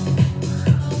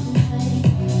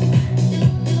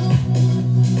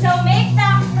 So make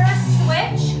that first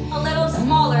switch a little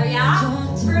smaller, yeah?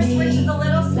 First switch is a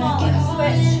little smaller.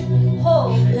 Switch,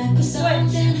 hold, switch,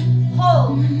 hold,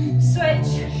 switch,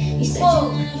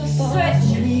 hold, switch,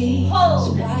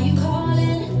 hold.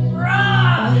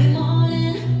 Rock.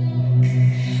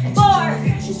 4,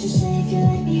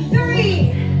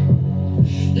 3,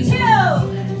 2,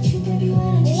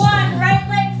 1. Right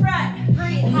leg front.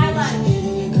 Breathe. High lunge.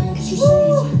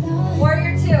 Woo.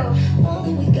 Warrior 2.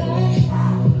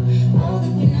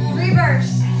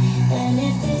 Reverse.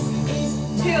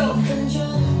 2.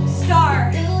 Star.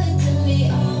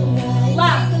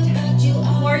 Left.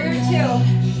 Warrior 2.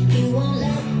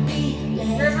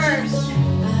 Reverse.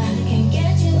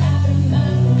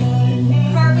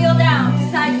 Cartwheel down.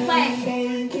 Side plank.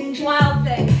 Wild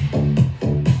thing.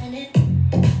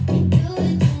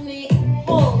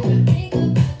 Hold.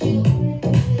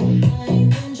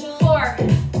 4,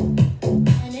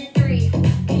 3,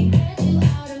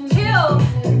 2.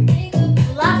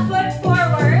 Left foot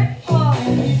forward.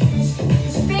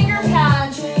 Finger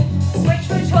pads. Switch,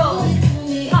 switch, hold.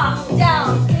 Up, down.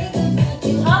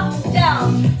 Up, down.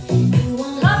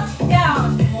 Up, down.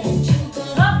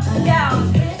 Up, down.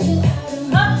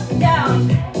 Up, down.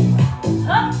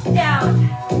 Up, down.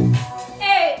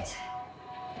 8,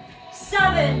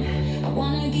 7,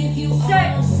 6,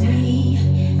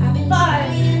 5,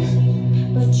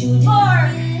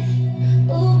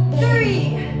 4, 3,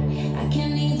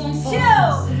 2,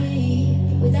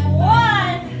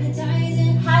 1.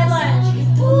 High lunge.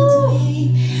 Woo.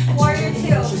 Warrior 2.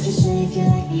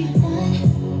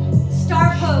 Star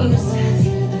pose.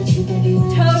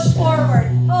 Toes forward.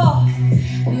 Oh.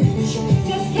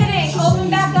 Just kidding. Open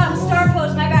back up. Star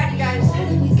pose. My bad, you guys.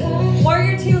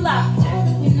 Warrior 2 left. I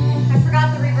forgot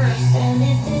the reverse.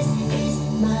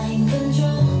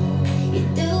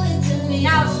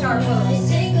 Now star pose.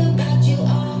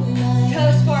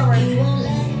 Toes forward.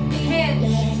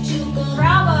 Hinge.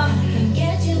 Grab them.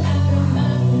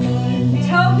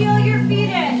 Toe heel your feet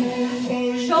in.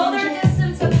 Shoulder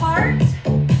distance apart.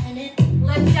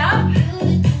 Lift up.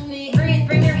 Breathe.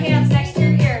 Bring your hands next to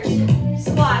your ears.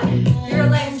 Squat. Your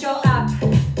legs go up.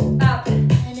 Up.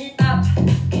 Up.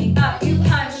 Up. You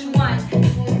punch. 1,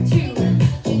 2.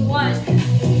 1, 2. 1,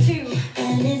 2.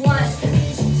 1,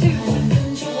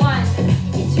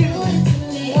 2.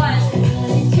 1,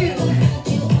 2.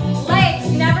 Legs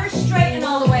never straighten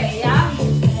all the way, yeah?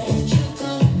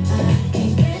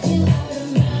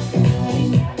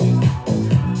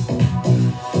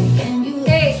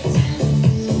 8,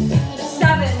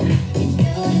 7,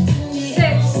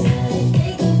 6,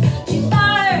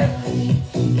 5,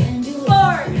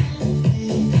 4,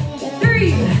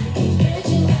 3,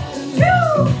 2,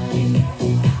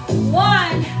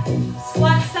 1.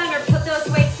 Squat center. Put those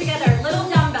weights together. Little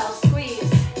dumbbells.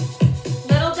 Squeeze.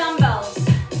 Little dumbbells.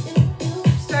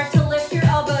 Start to lift your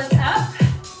elbows up.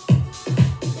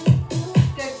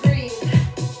 Good. Breathe.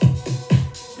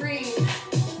 Breathe.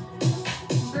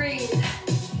 Breathe.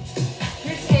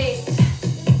 Here's 8,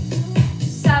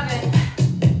 7,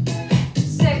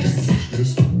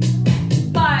 6,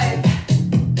 5,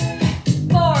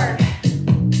 4,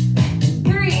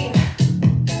 3,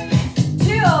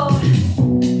 2,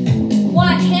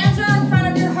 1. Hands are in front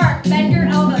of your heart. Bend your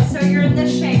elbows so you're in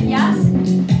this shape, yes?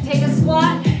 Take a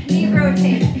squat, knee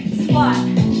rotate. Squat,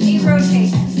 knee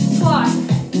rotate. Squat.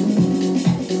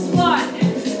 Squat.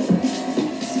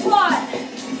 Squat.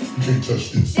 Can't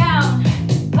touch this. Down.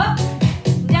 Up.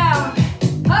 Down.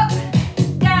 Up.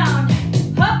 Down.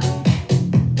 Up.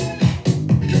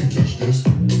 Can't touch this.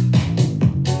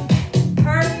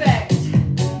 Perfect.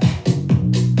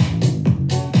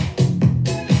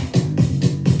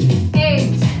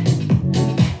 8,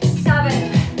 7,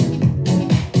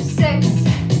 6,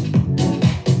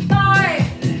 5,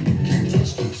 Can't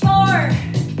touch this. 4,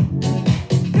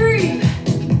 3,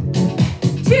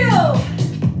 2,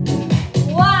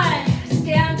 1.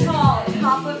 Stand tall.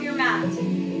 Top of your mat.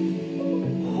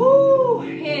 Whoo.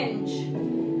 Hinge.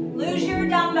 Lose your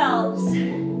dumbbells.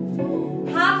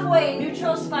 Halfway,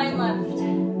 neutral spine lift.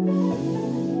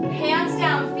 Hands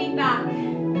down, feet back.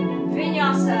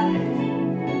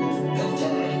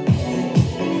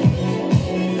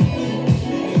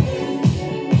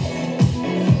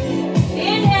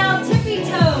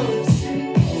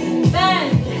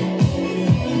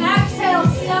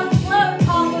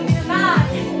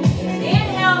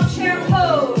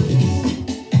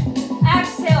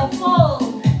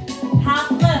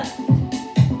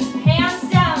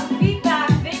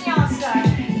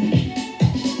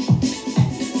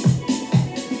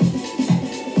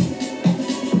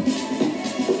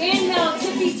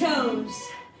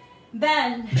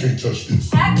 bend. You can't touch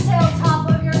this. Exhale, top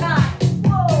of your mat.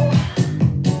 Whoa.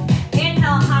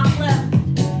 Inhale, half lift.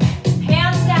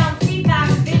 Hands down, feet back,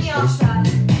 vinyasa.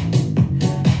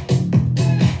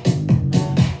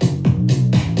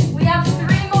 We have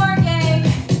 3 more, gang.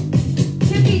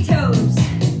 Tippy toes.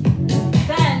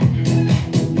 Bend.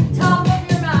 Top of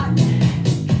your mat.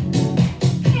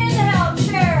 Inhale,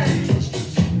 chair.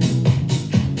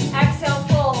 Exhale,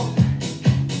 fold.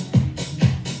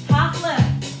 Half lift.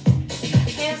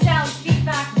 Hands down, feet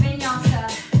back, vinyasa.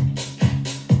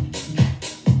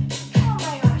 Oh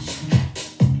my gosh.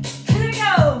 2 to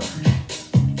go.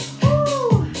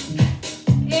 Woo.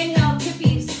 Inhale,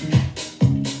 tippies.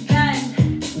 Bend.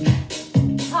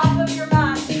 Top of your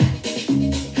mat.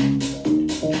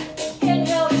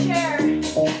 Inhale, chair.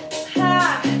 Ha.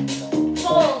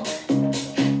 Fold.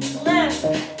 Lift.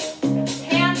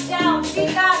 Hands down,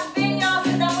 feet back,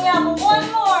 vinyasa. Then we have 1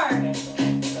 more.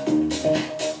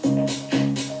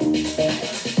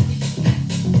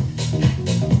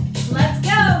 Let's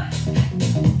go.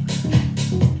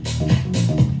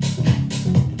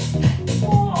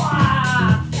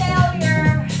 Wah,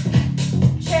 failure.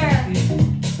 Chair.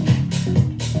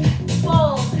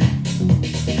 Fold.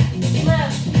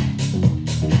 Lift.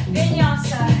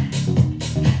 Vinyasa.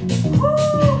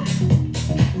 Woo.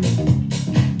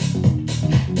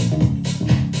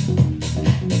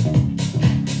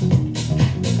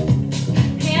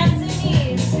 Hands and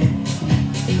knees.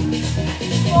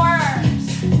 Forearms.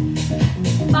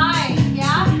 Bind,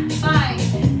 yeah? Bind.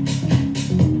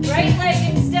 Right leg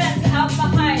extends out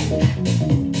behind.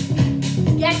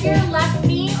 Get your left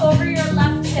knee over your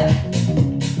left hip.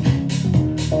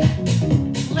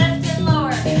 Lift and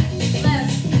lower.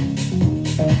 Lift.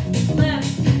 Lift.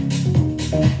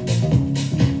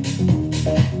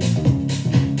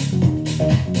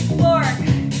 4,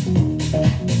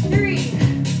 3,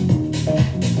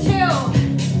 2.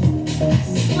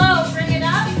 Slow, bring it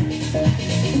up.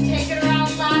 Take it around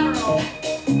lateral.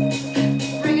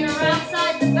 Bring it around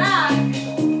side to back.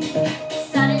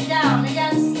 Set it down.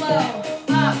 Again, slow.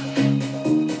 Up.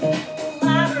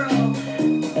 Lateral.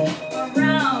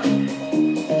 Around.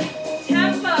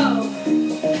 Tempo.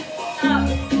 Up.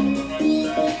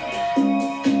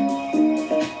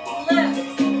 Lift.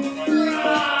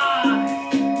 Ah.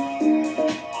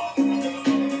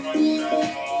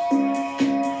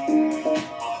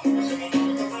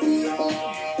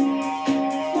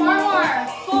 4 more.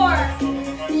 4,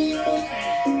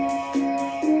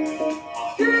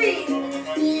 3,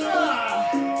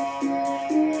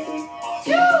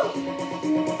 2,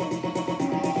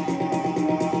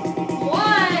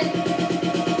 1.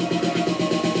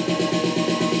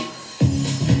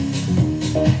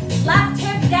 Left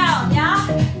hip down, yeah?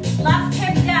 Left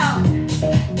hip down.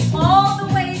 All the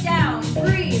way down.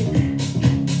 Breathe.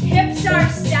 Hips are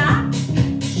stacked.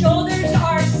 Shoulders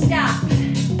are stacked.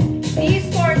 Knees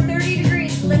forward 30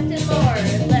 degrees. Lift and lower.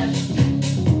 Lift.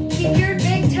 Keep your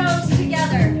big toes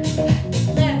together.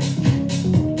 Lift.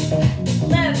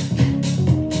 Lift.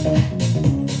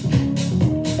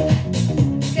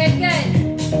 Good, good.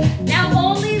 Now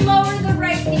only lower the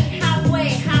right knee halfway,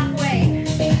 halfway.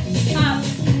 Up,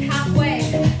 halfway.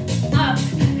 Up,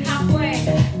 halfway.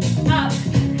 Up,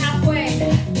 halfway.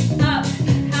 Up,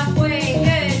 halfway.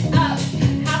 Good. Up,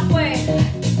 halfway.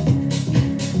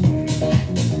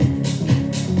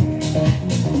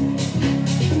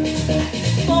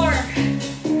 4,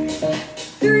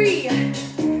 3,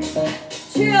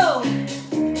 2,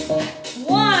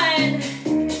 1.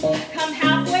 Come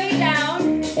halfway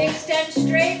down. Extend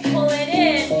straight. Pull it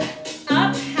in.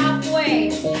 Up, halfway.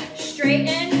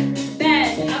 Straighten.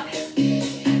 Bend. Up,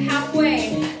 halfway.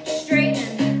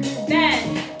 Straighten.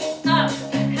 Bend. Up,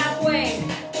 halfway.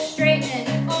 Straighten.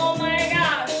 Oh my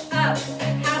gosh. Up,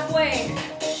 halfway.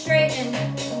 Straighten.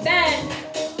 Bend.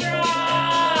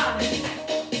 Rah.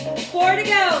 4 to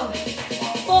go.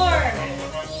 4,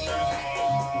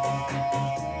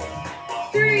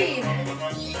 3,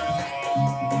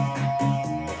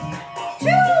 2,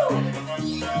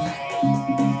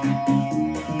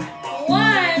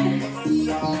 1.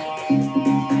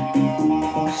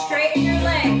 Straighten your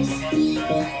legs.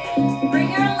 Bring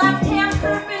your left hand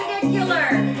perpendicular.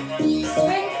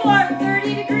 Swing forward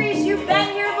 30 degrees. You've been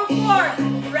here before.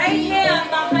 Right hand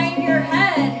behind your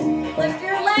head. Lift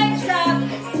your legs up.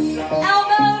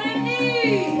 Elbow to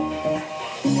knee.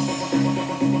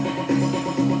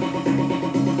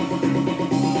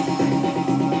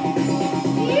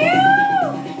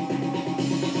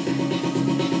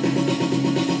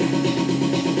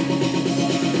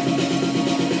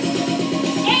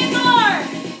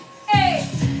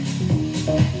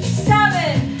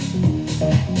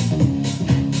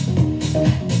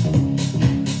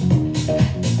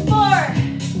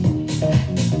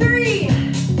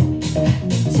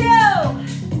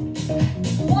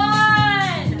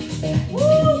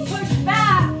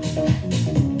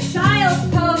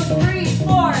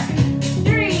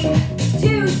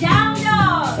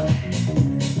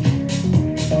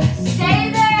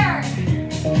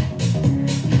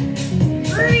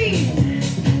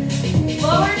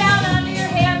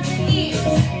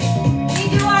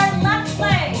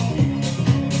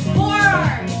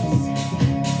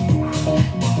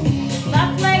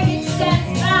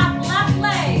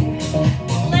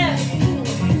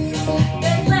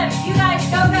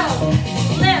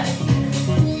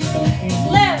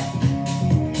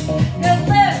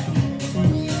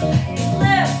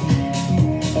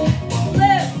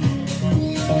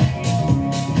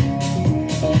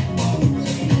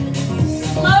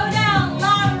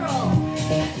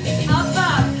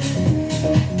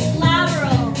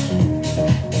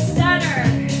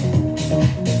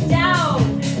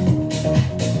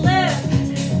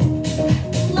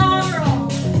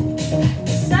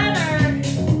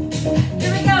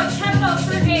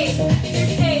 8.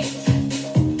 Here's 8.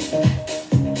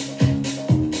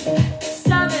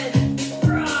 7.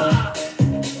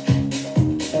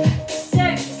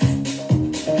 6.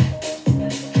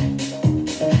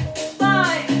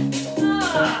 5.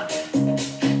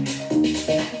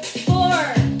 4.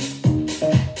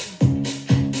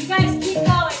 You guys keep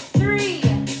going. 3.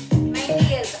 My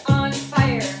knee is on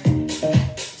fire.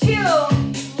 2.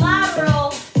 Lateral.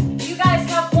 You guys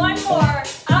have one more.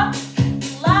 Up.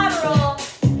 Lateral.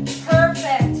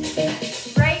 Perfect.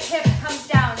 Right hip comes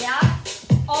down, yeah?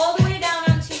 All the way down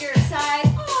onto your side.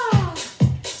 Oh.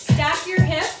 Stack your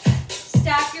hips.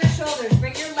 Stack your shoulders.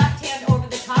 Bring your left hand over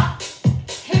the top.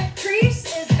 Hip crease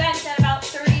is bent at about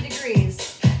 30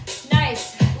 degrees.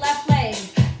 Nice. Left leg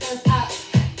goes up.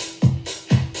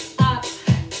 Up.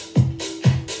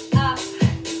 Up.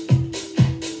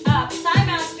 Up. Thigh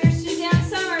master, Suzanne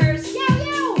Summers. Yow,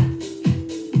 yow.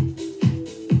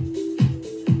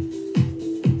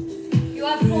 You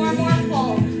have 4 more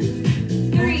full.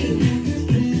 3,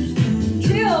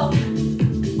 2,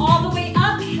 all the way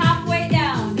up, halfway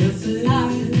down.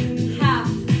 Up, half,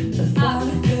 up,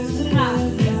 half,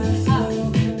 up.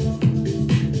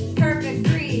 Perfect,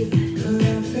 breathe.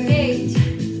 8,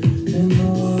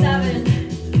 7,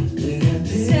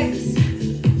 6,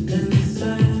 5.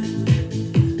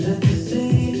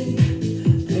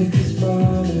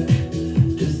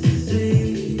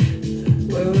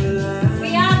 We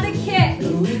add the kick.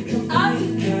 Up,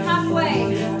 halfway,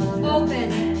 open.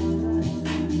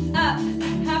 Up,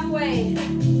 halfway,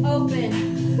 open.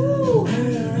 Woo.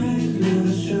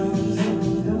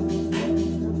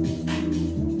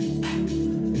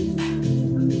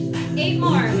 8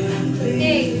 more.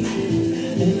 8,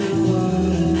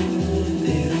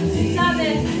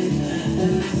 7,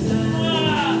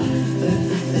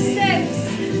 6,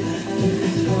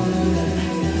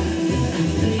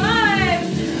 5,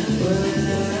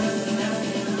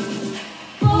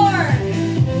 4,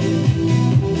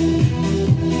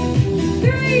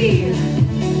 3,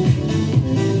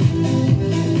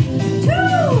 2,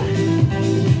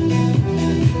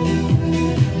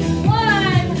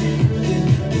 1.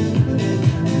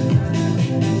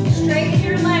 Straighten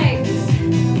your legs.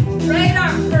 Right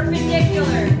arm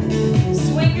perpendicular.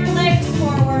 Swing your legs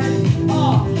forward.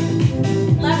 Oh.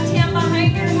 Left hand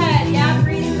behind your head. Yeah,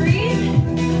 breathe, breathe.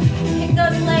 Pick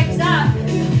those legs up.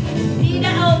 Knee to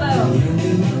elbow.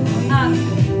 Up.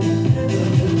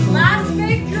 Last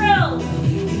big drill.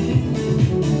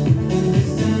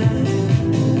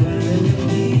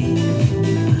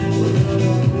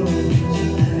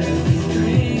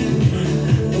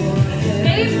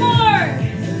 Eight more.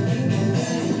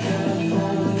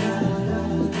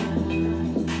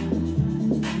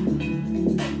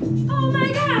 Oh my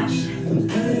gosh.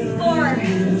 4,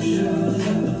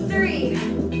 3.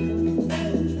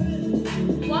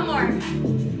 One more.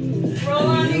 Roll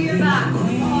onto your back. Oh.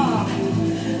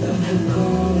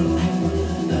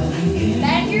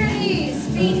 Bend your knees,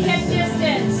 feet hip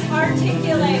distance.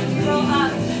 Articulate. You roll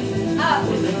up, up,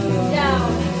 down.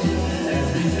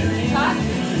 Tuck,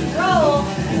 roll,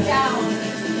 down.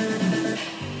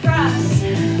 Press,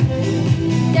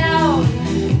 down,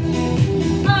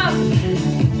 up,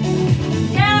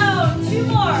 down. 2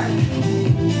 more.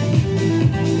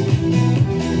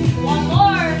 1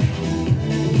 more.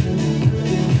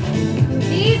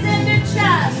 Knees into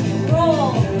chest. Roll.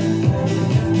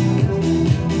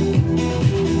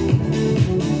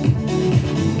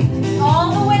 All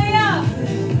the way up.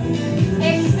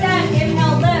 Extend.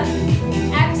 Inhale, lift.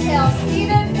 Exhale,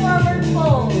 seated forward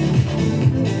fold.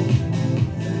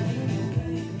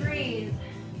 Breathe.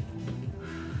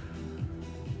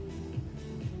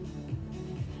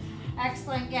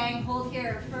 Excellent, gang. Hold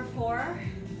here for 4,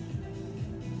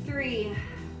 3,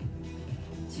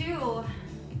 2,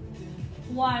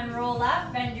 1. Roll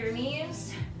up, bend your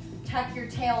knees, tuck your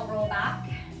tail, roll back.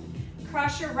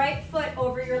 Cross your right foot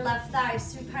over your left thigh,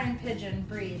 supine pigeon.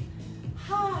 Breathe.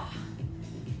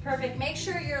 Perfect. Make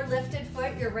sure your lifted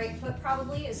foot, your right foot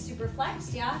probably, is super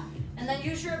flexed, yeah? And then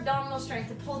use your abdominal strength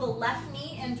to pull the left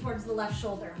knee in towards the left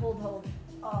shoulder. Hold, hold.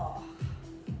 Oh.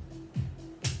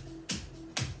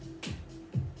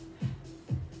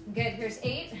 Good. Here's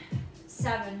 8,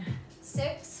 7,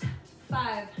 6,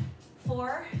 5,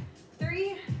 4,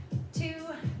 3, 2,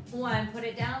 1. Put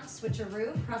it down,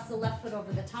 switcheroo. Cross the left foot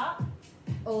over the top.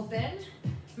 Open.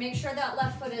 Make sure that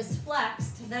left foot is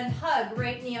flexed. Then hug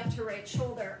right knee up to right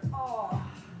shoulder. Oh.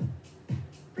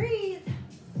 Breathe.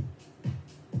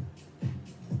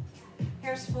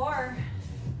 Here's 4,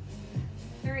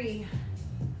 3,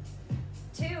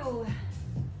 2,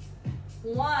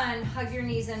 1. Hug your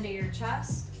knees into your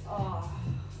chest. Oh.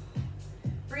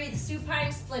 Breathe. breathe.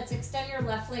 Supine splits. Extend your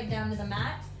left leg down to the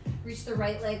mat. Reach the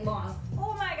right leg long.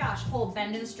 Oh my gosh. Hold,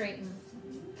 bend and straighten.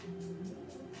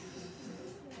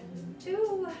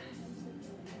 2,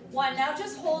 1. Now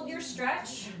just hold your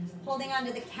stretch, holding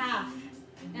onto the calf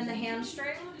and the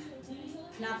hamstring,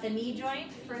 not the knee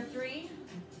joint, for 3,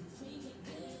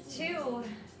 2,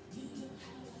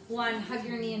 1. Hug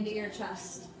your knee into your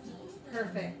chest.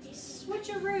 Perfect.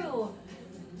 Switcheroo.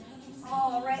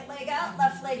 Oh, right leg out,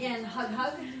 left leg in. Hug,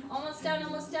 hug. Almost done,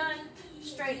 almost done.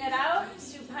 Straighten it out.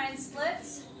 Supine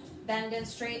splits. Bend and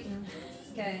straighten.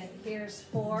 Good. Here's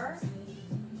 4,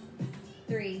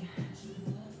 3,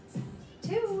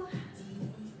 2,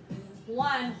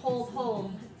 1. Hold,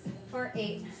 hold. For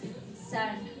 8,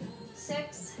 7,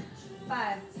 6,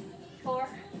 5, 4,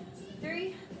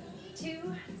 3,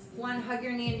 2, 1. Hug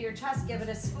your knee into your chest. Give it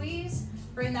a squeeze.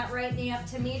 Bring that right knee up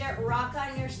to meet it. Rock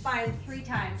on your spine 3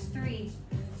 times. 3,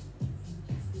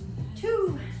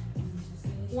 2,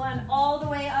 1. All the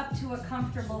way up to a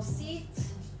comfortable seat.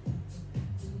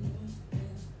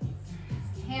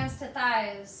 Hands to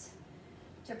thighs.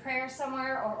 To prayer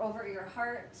somewhere or over your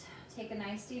heart. Take a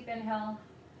nice deep inhale.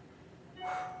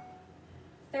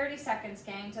 30 seconds,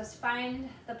 gang. Just find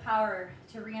the power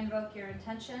to reinvoke your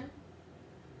intention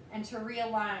and to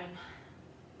realign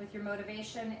with your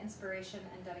motivation, inspiration,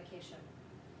 and dedication.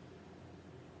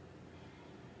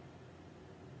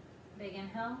 Big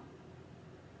inhale.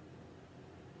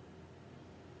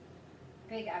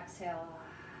 Big exhale.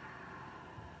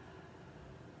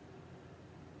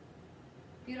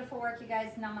 Beautiful work, you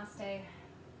guys. Namaste.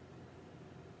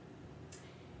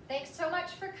 Thanks so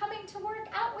much for coming to work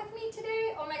out with me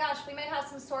today. Oh my gosh, we might have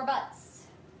some sore butts.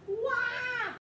 Wow!